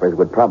kidnappers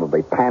would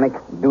probably panic,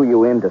 do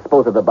you in,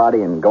 dispose of the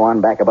body, and go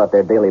on back about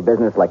their daily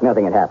business like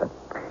nothing had happened.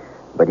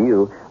 But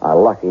you are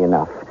lucky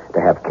enough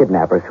to have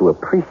kidnappers who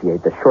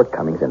appreciate the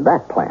shortcomings in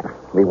that plan.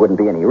 We wouldn't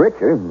be any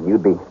richer,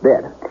 you'd be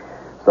dead.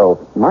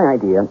 So my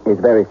idea is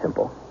very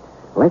simple.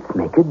 Let's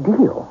make a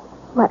deal.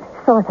 What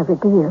sort of a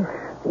deal?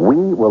 We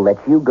will let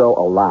you go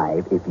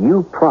alive if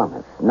you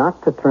promise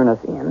not to turn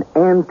us in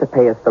and to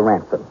pay us the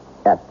ransom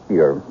at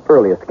your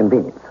earliest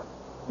convenience.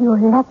 You'll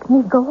let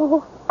me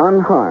go?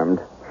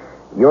 Unharmed.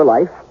 Your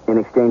life in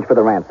exchange for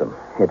the ransom.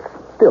 It's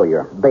still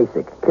your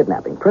basic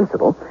kidnapping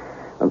principle.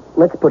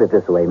 Let's put it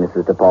this way,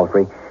 Mrs.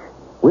 DePalfrey.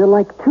 We're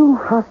like two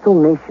hostile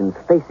nations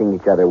facing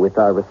each other with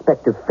our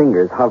respective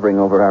fingers hovering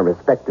over our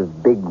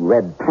respective big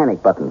red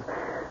panic buttons.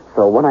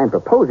 So what I'm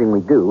proposing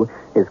we do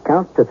is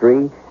count to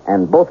 3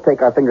 and both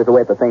take our fingers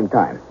away at the same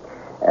time.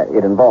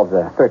 It involves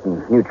a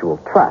certain mutual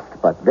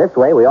trust, but this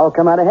way we all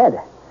come out ahead.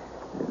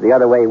 The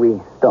other way we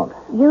don't.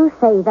 You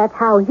say that's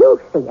how you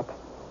see it.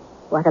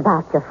 What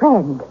about your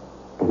friend?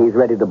 He's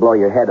ready to blow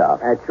your head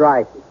off. That's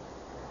right.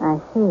 I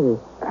see.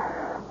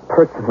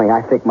 Personally,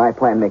 I think my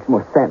plan makes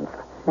more sense.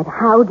 But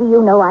how do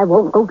you know I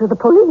won't go to the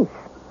police?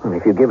 Well,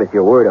 if you give us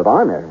your word of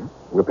honor,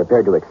 we're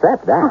prepared to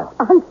accept that.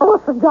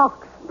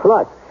 Unorthodox.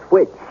 Plus,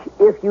 which,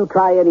 if you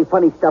try any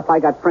funny stuff, I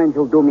got friends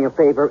who'll do me a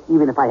favor,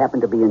 even if I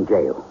happen to be in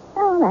jail.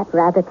 Oh, that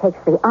rather takes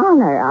the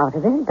honor out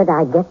of it, but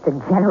I get the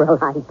general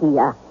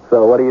idea.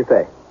 So what do you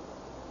say?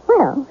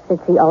 Well,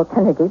 since the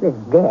alternative is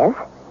death,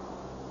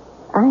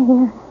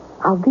 I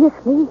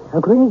obviously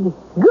agree.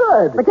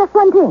 Good. But just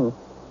one thing.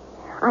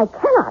 I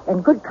cannot,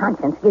 in good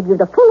conscience, give you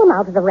the full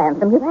amount of the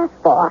ransom you've asked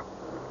for.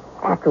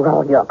 After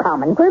all, you're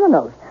common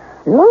criminals.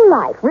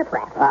 Low-life,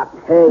 riffraff.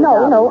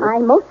 No, I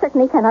most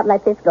certainly cannot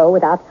let this go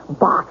without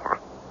barter.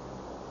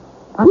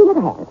 On the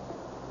other hand,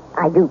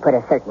 I do put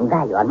a certain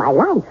value on my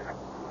life.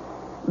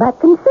 But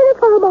consider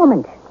for a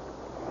moment.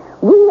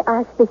 We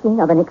are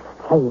speaking of an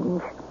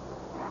exchange.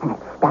 And it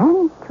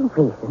stands to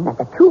reason that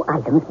the two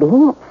items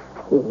being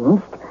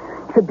exchanged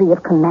should be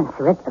of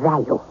commensurate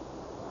value.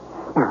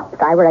 Now,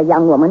 if I were a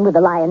young woman with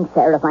the lion's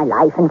share of my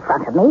life in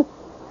front of me,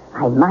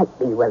 I might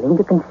be willing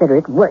to consider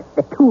it worth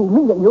the $2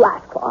 million you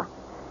asked for.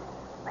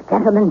 But,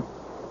 gentlemen,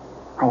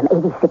 I am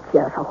 86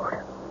 years old.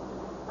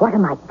 What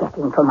am I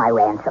getting for my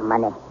ransom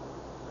money?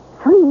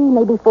 3,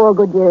 maybe 4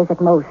 good years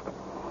at most.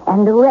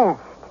 And the rest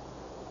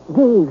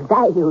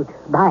devalued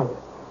by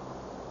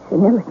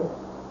senility.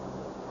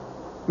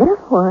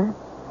 Therefore,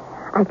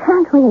 I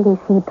can't really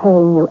see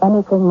paying you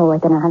anything more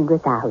than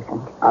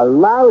 $100,000. A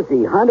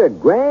lousy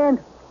 $100,000?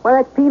 Well,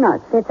 that's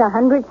peanuts. It's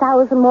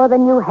 $100,000 more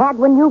than you had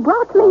when you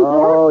brought me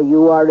Oh,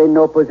 you are in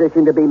no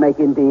position to be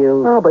making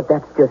deals. Oh, but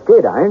that's just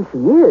it, Iron. She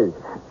is.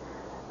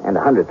 And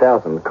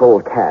 $100,000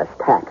 cold cash,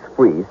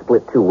 tax-free,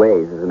 split 2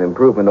 ways is an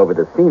improvement over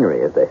the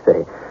scenery, as they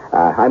say.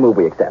 I move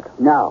we accept.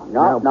 No.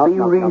 Be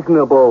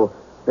reasonable.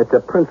 It's a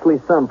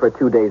princely sum for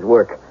 2 days'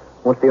 work.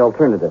 What's the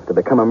alternative? To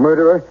become a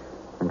murderer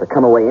and to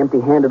come away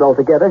empty-handed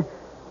altogether?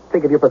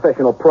 Think of your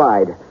professional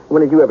pride.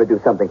 When did you ever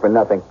do something for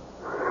nothing?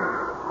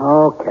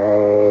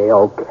 Okay.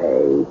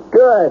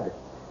 Good.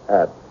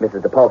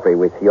 Mrs. DePalfrey,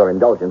 with your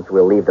indulgence,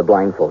 we'll leave the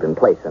blindfold in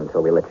place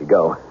until we let you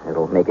go.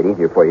 It'll make it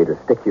easier for you to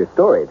stick to your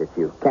story that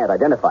you can't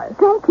identify us.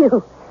 Thank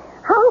you.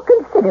 How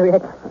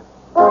considerate. Here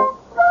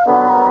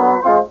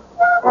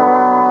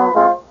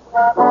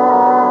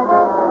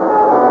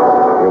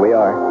we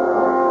are.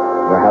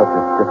 Your house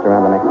is just just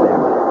around the next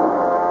bend.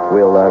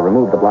 We'll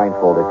remove the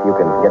blindfold if you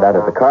can get out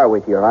of the car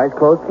with your eyes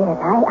closed. Yes,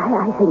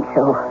 I think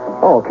so.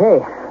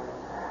 Okay.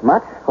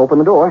 Mutt, open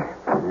the door.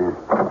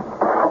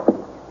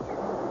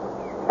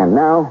 And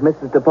now,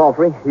 Mrs.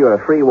 DePalfrey, you're a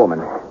free woman.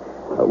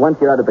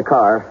 Once you're out of the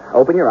car,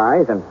 open your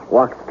eyes and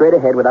walk straight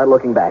ahead without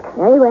looking back.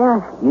 Very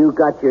well. You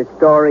got your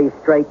story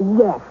straight?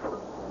 Yes.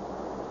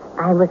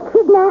 I was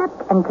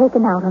kidnapped and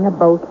taken out on a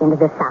boat into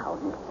the Sound.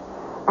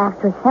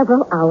 After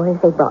several hours,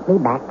 they brought me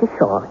back to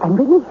shore and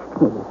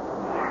released me.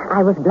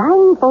 I was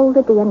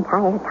blindfolded the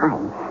entire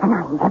time, and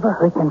I never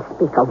heard them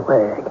speak a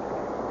word.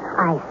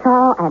 I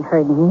saw and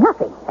heard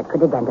nothing that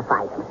could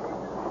identify them.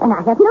 And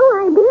I have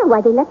no idea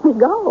why they let me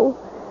go.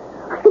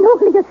 I can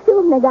only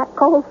assume they got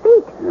cold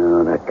feet.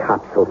 Oh, the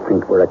cops will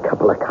think we're a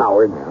couple of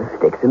cowards.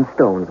 Sticks and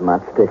stones,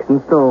 Mutt. Sticks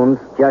and stones.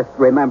 Just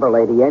remember,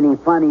 lady, any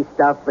funny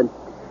stuff and...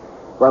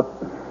 Well,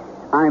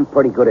 I'm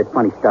pretty good at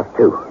funny stuff,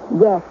 too.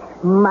 Yes,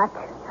 Mutt.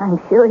 I'm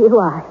sure you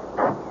are.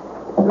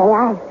 May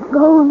I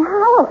go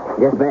now?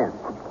 Yes, ma'am.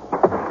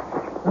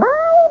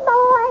 Bye,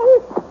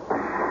 boys.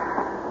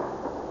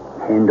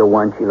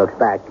 10-1, she looks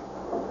back.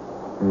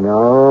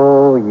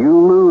 No,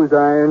 you lose,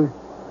 Iron.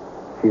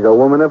 She's a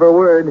woman of her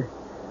word.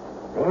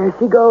 There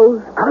she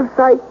goes, out of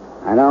sight.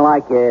 I don't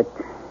like it.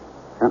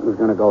 Something's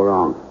going to go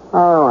wrong.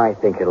 Oh, I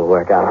think it'll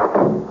work out.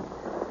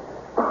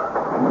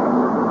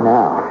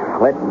 Now,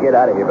 let's get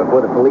out of here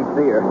before the police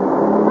see her.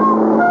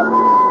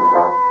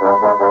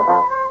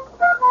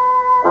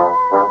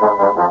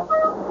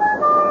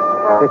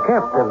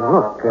 Captain,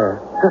 look,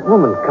 that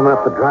woman's coming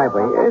up the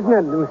driveway. Isn't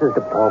that Mrs.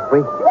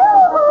 DePalfrey?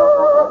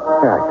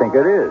 Yeah, I think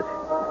it is.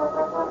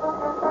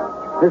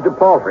 Mr.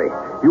 Palfrey,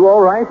 you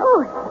all right?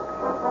 Oh,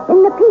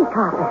 in the peace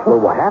office. Well,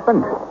 what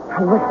happened?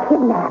 I was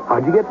kidnapped.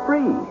 How'd you get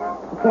free?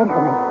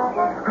 Gentlemen,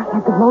 I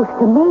have the most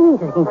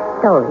amazing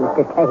stories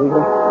to tell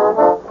you.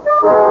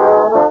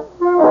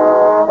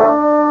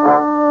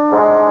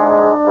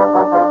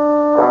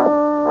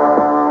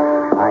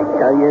 I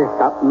tell you,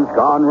 something's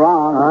gone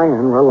wrong.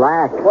 Iron,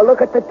 relax. Well,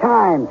 look at the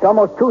time. It's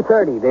almost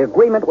 2:30. The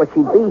agreement was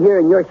she'd be here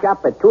in your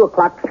shop at 2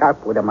 o'clock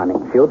sharp with the money.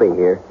 She'll be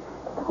here.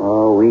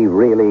 Oh, we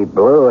really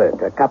blew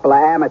it. A couple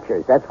of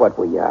amateurs, that's what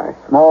we are.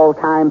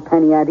 Small-time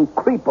penny-ante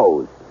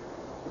creepos.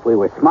 If we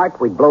were smart,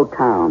 we'd blow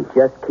town.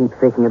 Just keep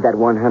thinking of that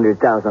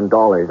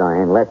 $100,000,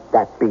 Iron. Let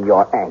that be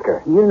your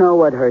anchor. You know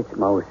what hurts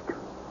most?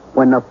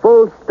 When the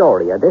full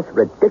story of this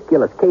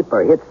ridiculous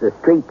caper hits the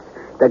streets,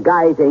 the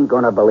guys ain't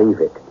going to believe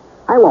it.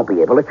 I won't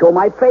be able to show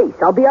my face.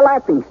 I'll be a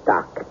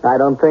laughingstock. I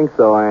don't think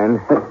so,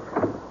 Iron.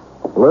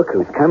 Look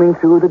who's coming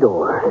through the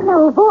door.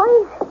 Hello,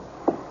 boys.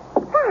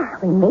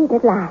 We made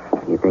it last.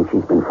 You think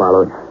she's been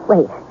followed?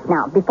 Wait,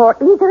 now, before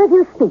either of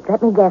you speak,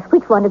 let me guess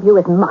which one of you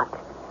is Mutt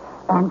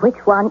and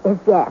which one is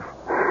Jeff.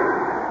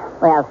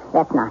 Well,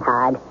 that's not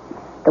hard.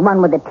 The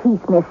one with the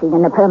teeth missing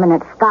and the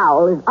permanent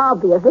scowl is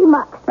obviously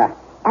Mutt.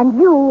 And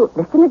you,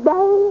 Mr.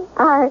 McVeigh,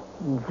 are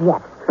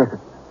Jeff.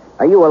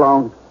 Are you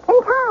alone?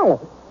 Entirely.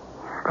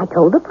 I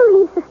told the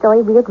police the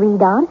story we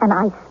agreed on, and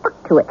I stuck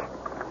to it.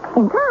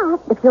 In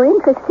fact, if you're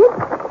interested,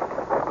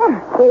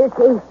 here's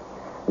the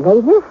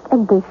latest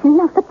edition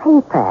of the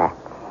paper.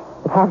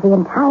 It has the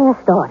entire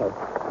story.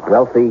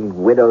 Wealthy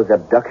widow's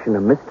abduction,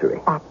 a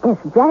mystery. At this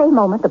very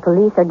moment, the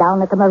police are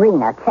down at the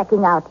marina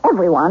checking out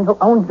everyone who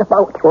owns the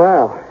boat.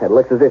 Well, it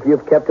looks as if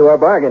you've kept to our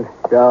bargain.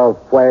 So,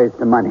 where's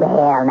the money?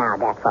 Well, now,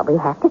 that's what we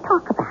have to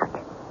talk about.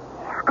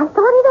 I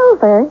thought it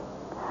over,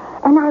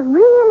 and I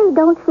really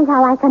don't see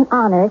how I can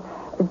honor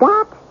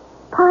that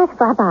part of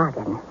our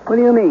bargain. What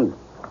do you mean?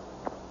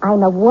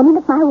 I'm a woman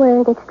of my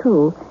word, it's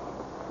true,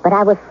 but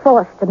I was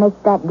forced to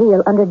make that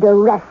deal under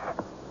duress.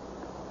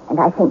 And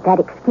I think that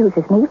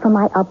excuses me from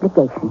my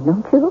obligation,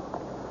 don't you?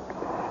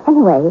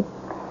 Anyway,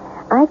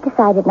 I've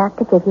decided not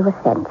to give you a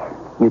cent.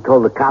 You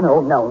told the cops?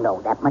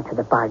 No, that much of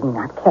the bargain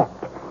not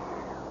kept.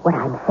 What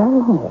I'm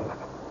saying is,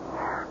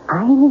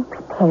 I'm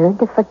prepared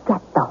to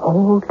forget the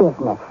whole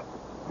business.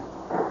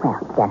 Well,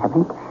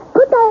 gentlemen,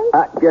 good day.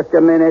 Just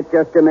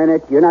a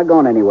minute. You're not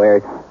going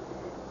anywhere.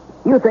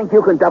 You think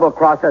you can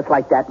double-cross us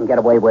like that and get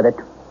away with it?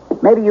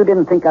 Maybe you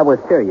didn't think I was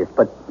serious,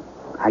 but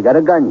I got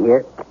a gun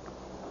here.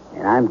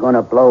 And I'm going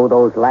to blow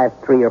those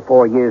last 3 or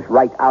 4 years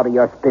right out of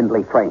your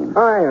spindly frame.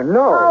 Iron,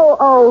 no.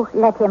 Oh,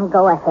 let him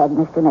go ahead,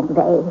 Mr.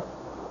 McVeigh.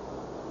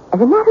 As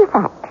a matter of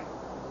fact,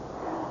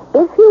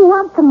 if you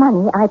want the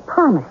money I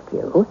promised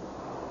you,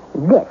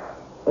 this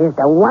is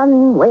the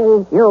one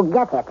way you'll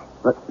get it.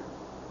 What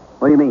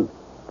do you mean?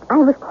 I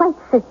was quite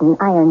certain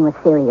Iron was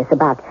serious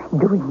about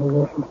doing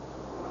me in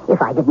if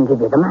I didn't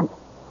give you the money.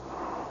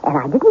 And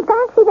I didn't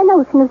fancy the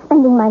notion of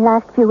spending my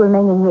last few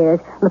remaining years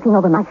looking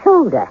over my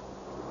shoulder.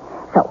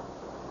 So,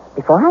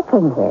 before I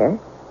came here,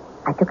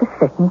 I took a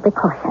certain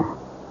precaution.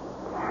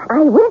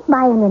 I went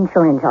by an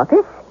insurance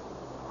office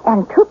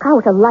and took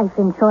out a life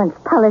insurance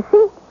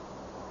policy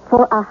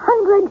for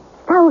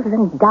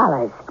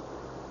 $100,000.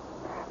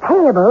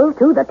 Payable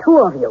to the two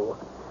of you,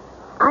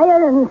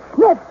 Iron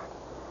Smith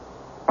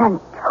and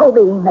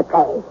Toby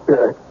McVeigh.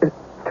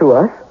 To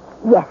us?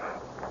 Yes.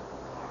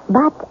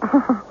 But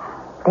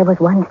there was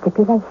one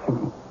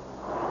stipulation.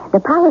 The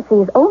policy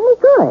is only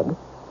good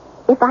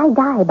if I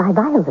die by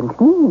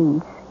violent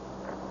means.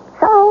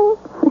 So,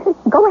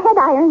 go ahead,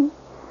 Iron.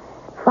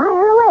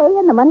 Fire away,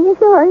 and the money is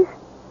yours.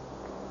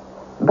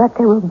 But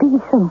there will be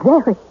some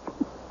very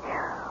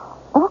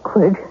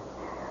awkward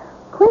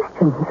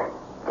questions,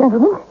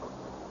 gentlemen.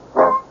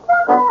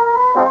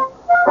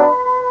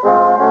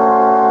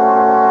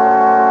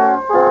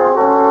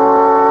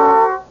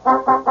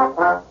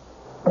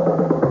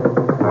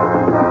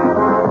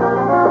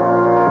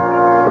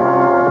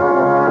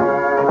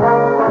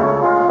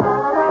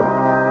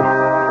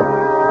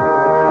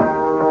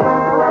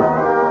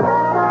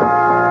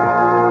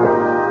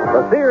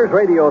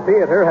 Radio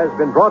Theater has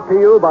been brought to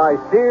you by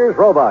Sears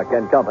Roebuck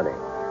and Company,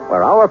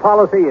 where our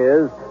policy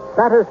is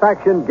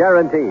satisfaction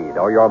guaranteed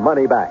or your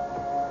money back.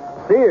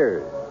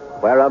 Sears,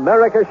 where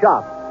America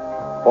shops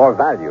for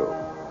value.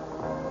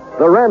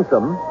 The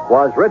Ransom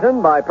was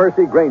written by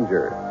Percy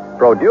Granger,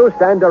 produced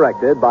and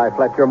directed by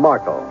Fletcher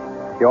Markle.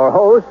 Your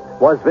host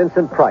was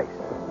Vincent Price.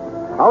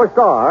 Our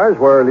stars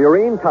were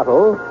Lurene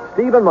Tuttle,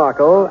 Stephen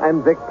Markle,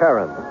 and Vic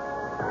Perrin.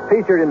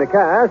 Featured in the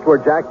cast were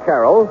Jack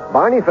Carroll,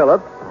 Barney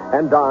Phillips,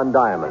 and Don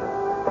Diamond.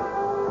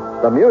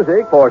 The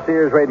music for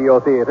Sears Radio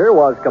Theater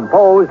was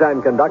composed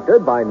and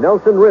conducted by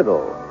Nelson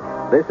Riddle.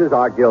 This is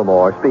Art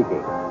Gilmore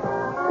speaking.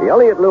 The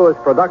Elliott Lewis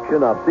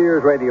production of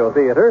Sears Radio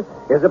Theater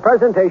is a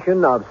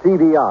presentation of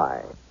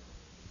CBI.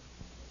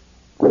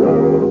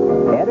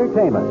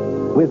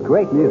 Entertainment with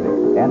great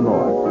music and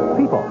more.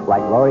 People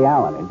like Laurie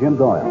Allen and Jim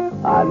Doyle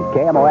on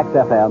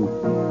KMOX-FM,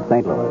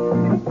 St. Louis.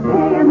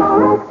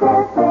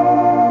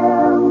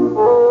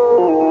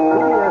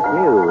 CBS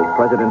News.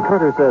 President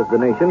Carter says the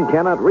nation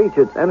cannot reach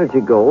its energy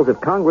goals if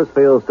Congress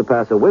fails to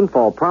pass a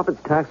windfall profits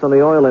tax on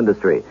the oil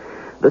industry.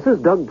 This is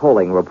Doug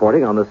Poling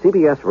reporting on the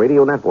CBS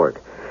radio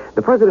network.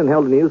 The president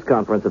held a news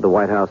conference at the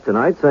White House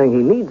tonight saying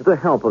he needs the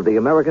help of the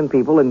American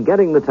people in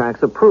getting the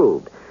tax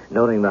approved.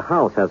 Noting the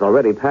House has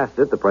already passed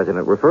it, the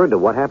president referred to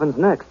what happens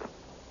next.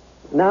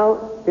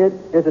 Now it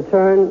is the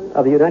turn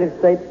of the United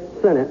States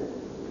Senate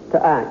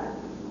to act.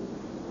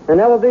 And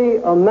there will be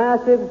a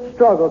massive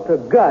struggle to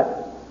gut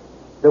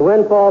the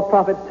windfall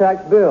profits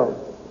tax bill.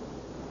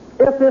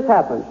 If this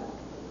happens,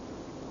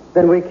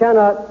 then we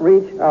cannot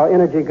reach our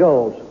energy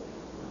goals.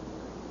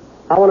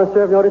 I want to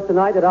serve notice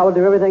tonight that I will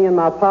do everything in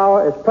my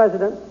power as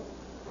president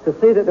to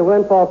see that the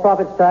windfall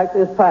profits tax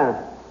is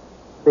passed,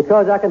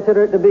 because I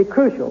consider it to be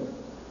crucial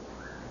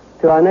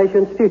to our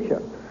nation's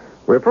future.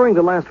 Referring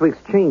to last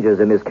week's changes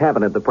in his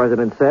cabinet, the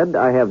president said,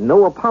 "I have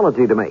no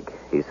apology to make."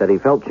 He said he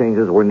felt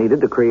changes were needed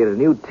to create a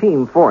new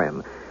team for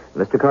him.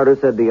 Mr. Carter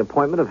said the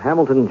appointment of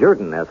Hamilton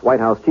Jordan as White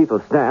House Chief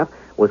of Staff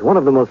was one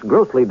of the most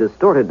grossly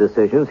distorted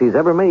decisions he's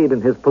ever made in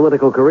his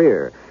political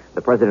career.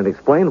 The president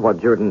explained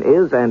what Jordan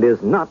is and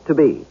is not to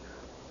be.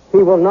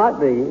 He will not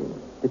be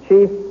the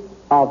chief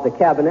of the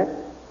cabinet.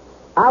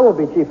 I will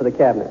be chief of the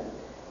cabinet.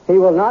 He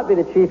will not be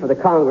the chief of the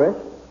Congress.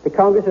 The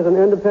Congress is an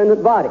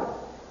independent body.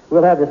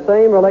 We'll have the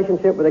same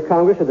relationship with the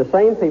Congress with the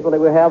same people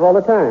that we have all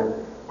the time.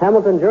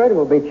 Hamilton Jordan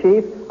will be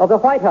chief of the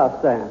White House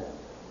staff.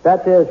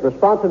 That's his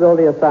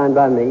responsibility assigned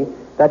by me.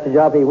 That's a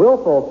job he will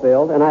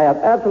fulfill, and I have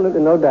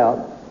absolutely no doubt,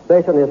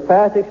 based on his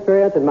past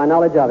experience and my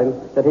knowledge of him,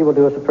 that he will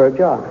do a superb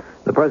job.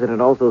 The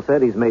president also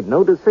said he's made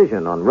no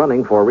decision on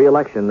running for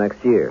re-election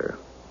next year.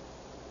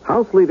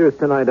 House leaders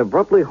tonight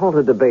abruptly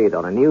halted debate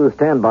on a new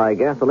standby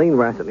gasoline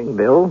rationing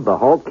bill. The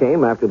halt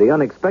came after the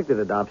unexpected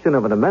adoption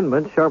of an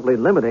amendment sharply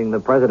limiting the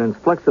president's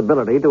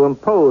flexibility to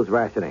impose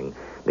rationing.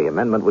 The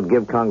amendment would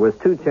give Congress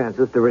two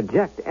chances to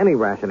reject any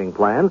rationing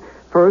plan,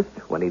 first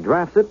when he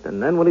drafts it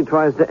and then when he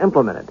tries to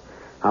implement it.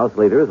 House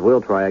leaders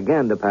will try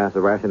again to pass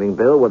a rationing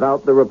bill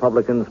without the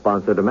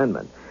Republican-sponsored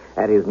amendment.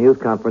 At his news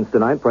conference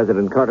tonight,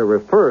 President Carter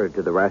referred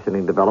to the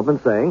rationing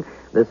development, saying,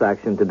 "This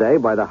action today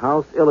by the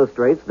House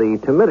illustrates the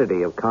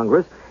timidity of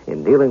Congress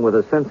in dealing with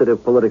a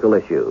sensitive political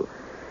issue."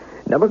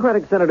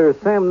 Democratic Senator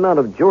Sam Nunn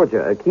of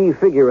Georgia, a key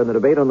figure in the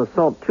debate on the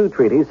SALT II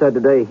treaty, said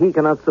today he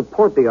cannot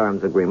support the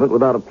arms agreement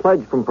without a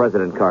pledge from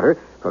President Carter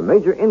for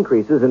major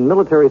increases in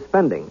military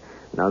spending.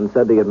 Nunn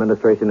said the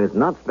administration is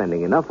not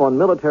spending enough on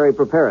military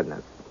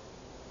preparedness.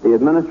 The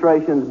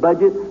administration's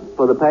budget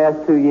for the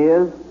past 2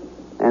 years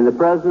and the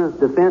President's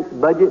defense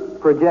budget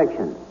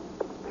projections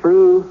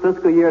through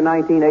fiscal year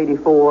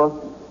 1984,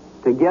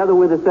 together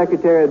with the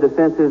Secretary of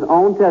Defense's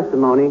own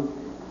testimony,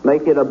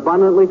 make it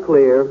abundantly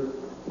clear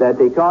that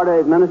the Carter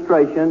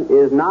administration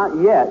is not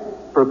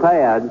yet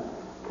prepared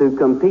to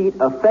compete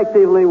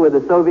effectively with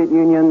the Soviet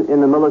Union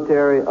in the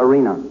military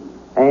arena.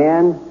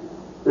 And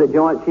the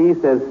Joint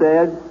Chiefs have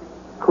said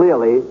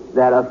clearly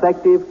that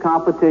effective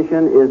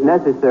competition is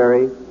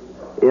necessary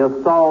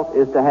if SALT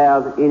is to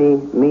have any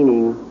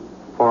meaning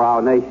for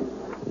our nation.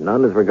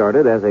 Nunn is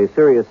regarded as a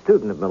serious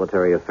student of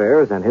military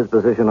affairs, and his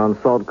position on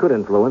SALT could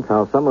influence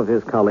how some of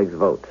his colleagues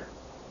vote.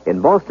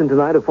 In Boston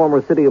tonight, a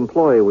former city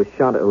employee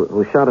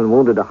who shot and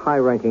wounded a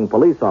high-ranking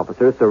police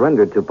officer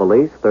surrendered to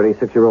police.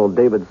 36-year-old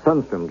David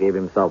Sundstrom gave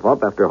himself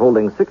up after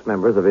holding 6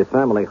 members of his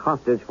family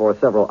hostage for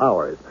several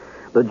hours.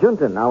 The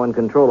junta, now in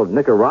control of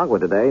Nicaragua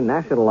today,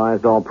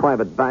 nationalized all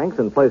private banks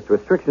and placed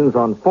restrictions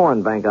on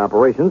foreign bank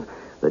operations.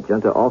 The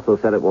junta also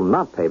said it will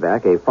not pay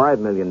back a $5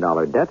 million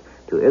debt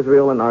to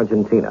Israel and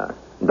Argentina.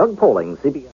 Doug Poling, CBS.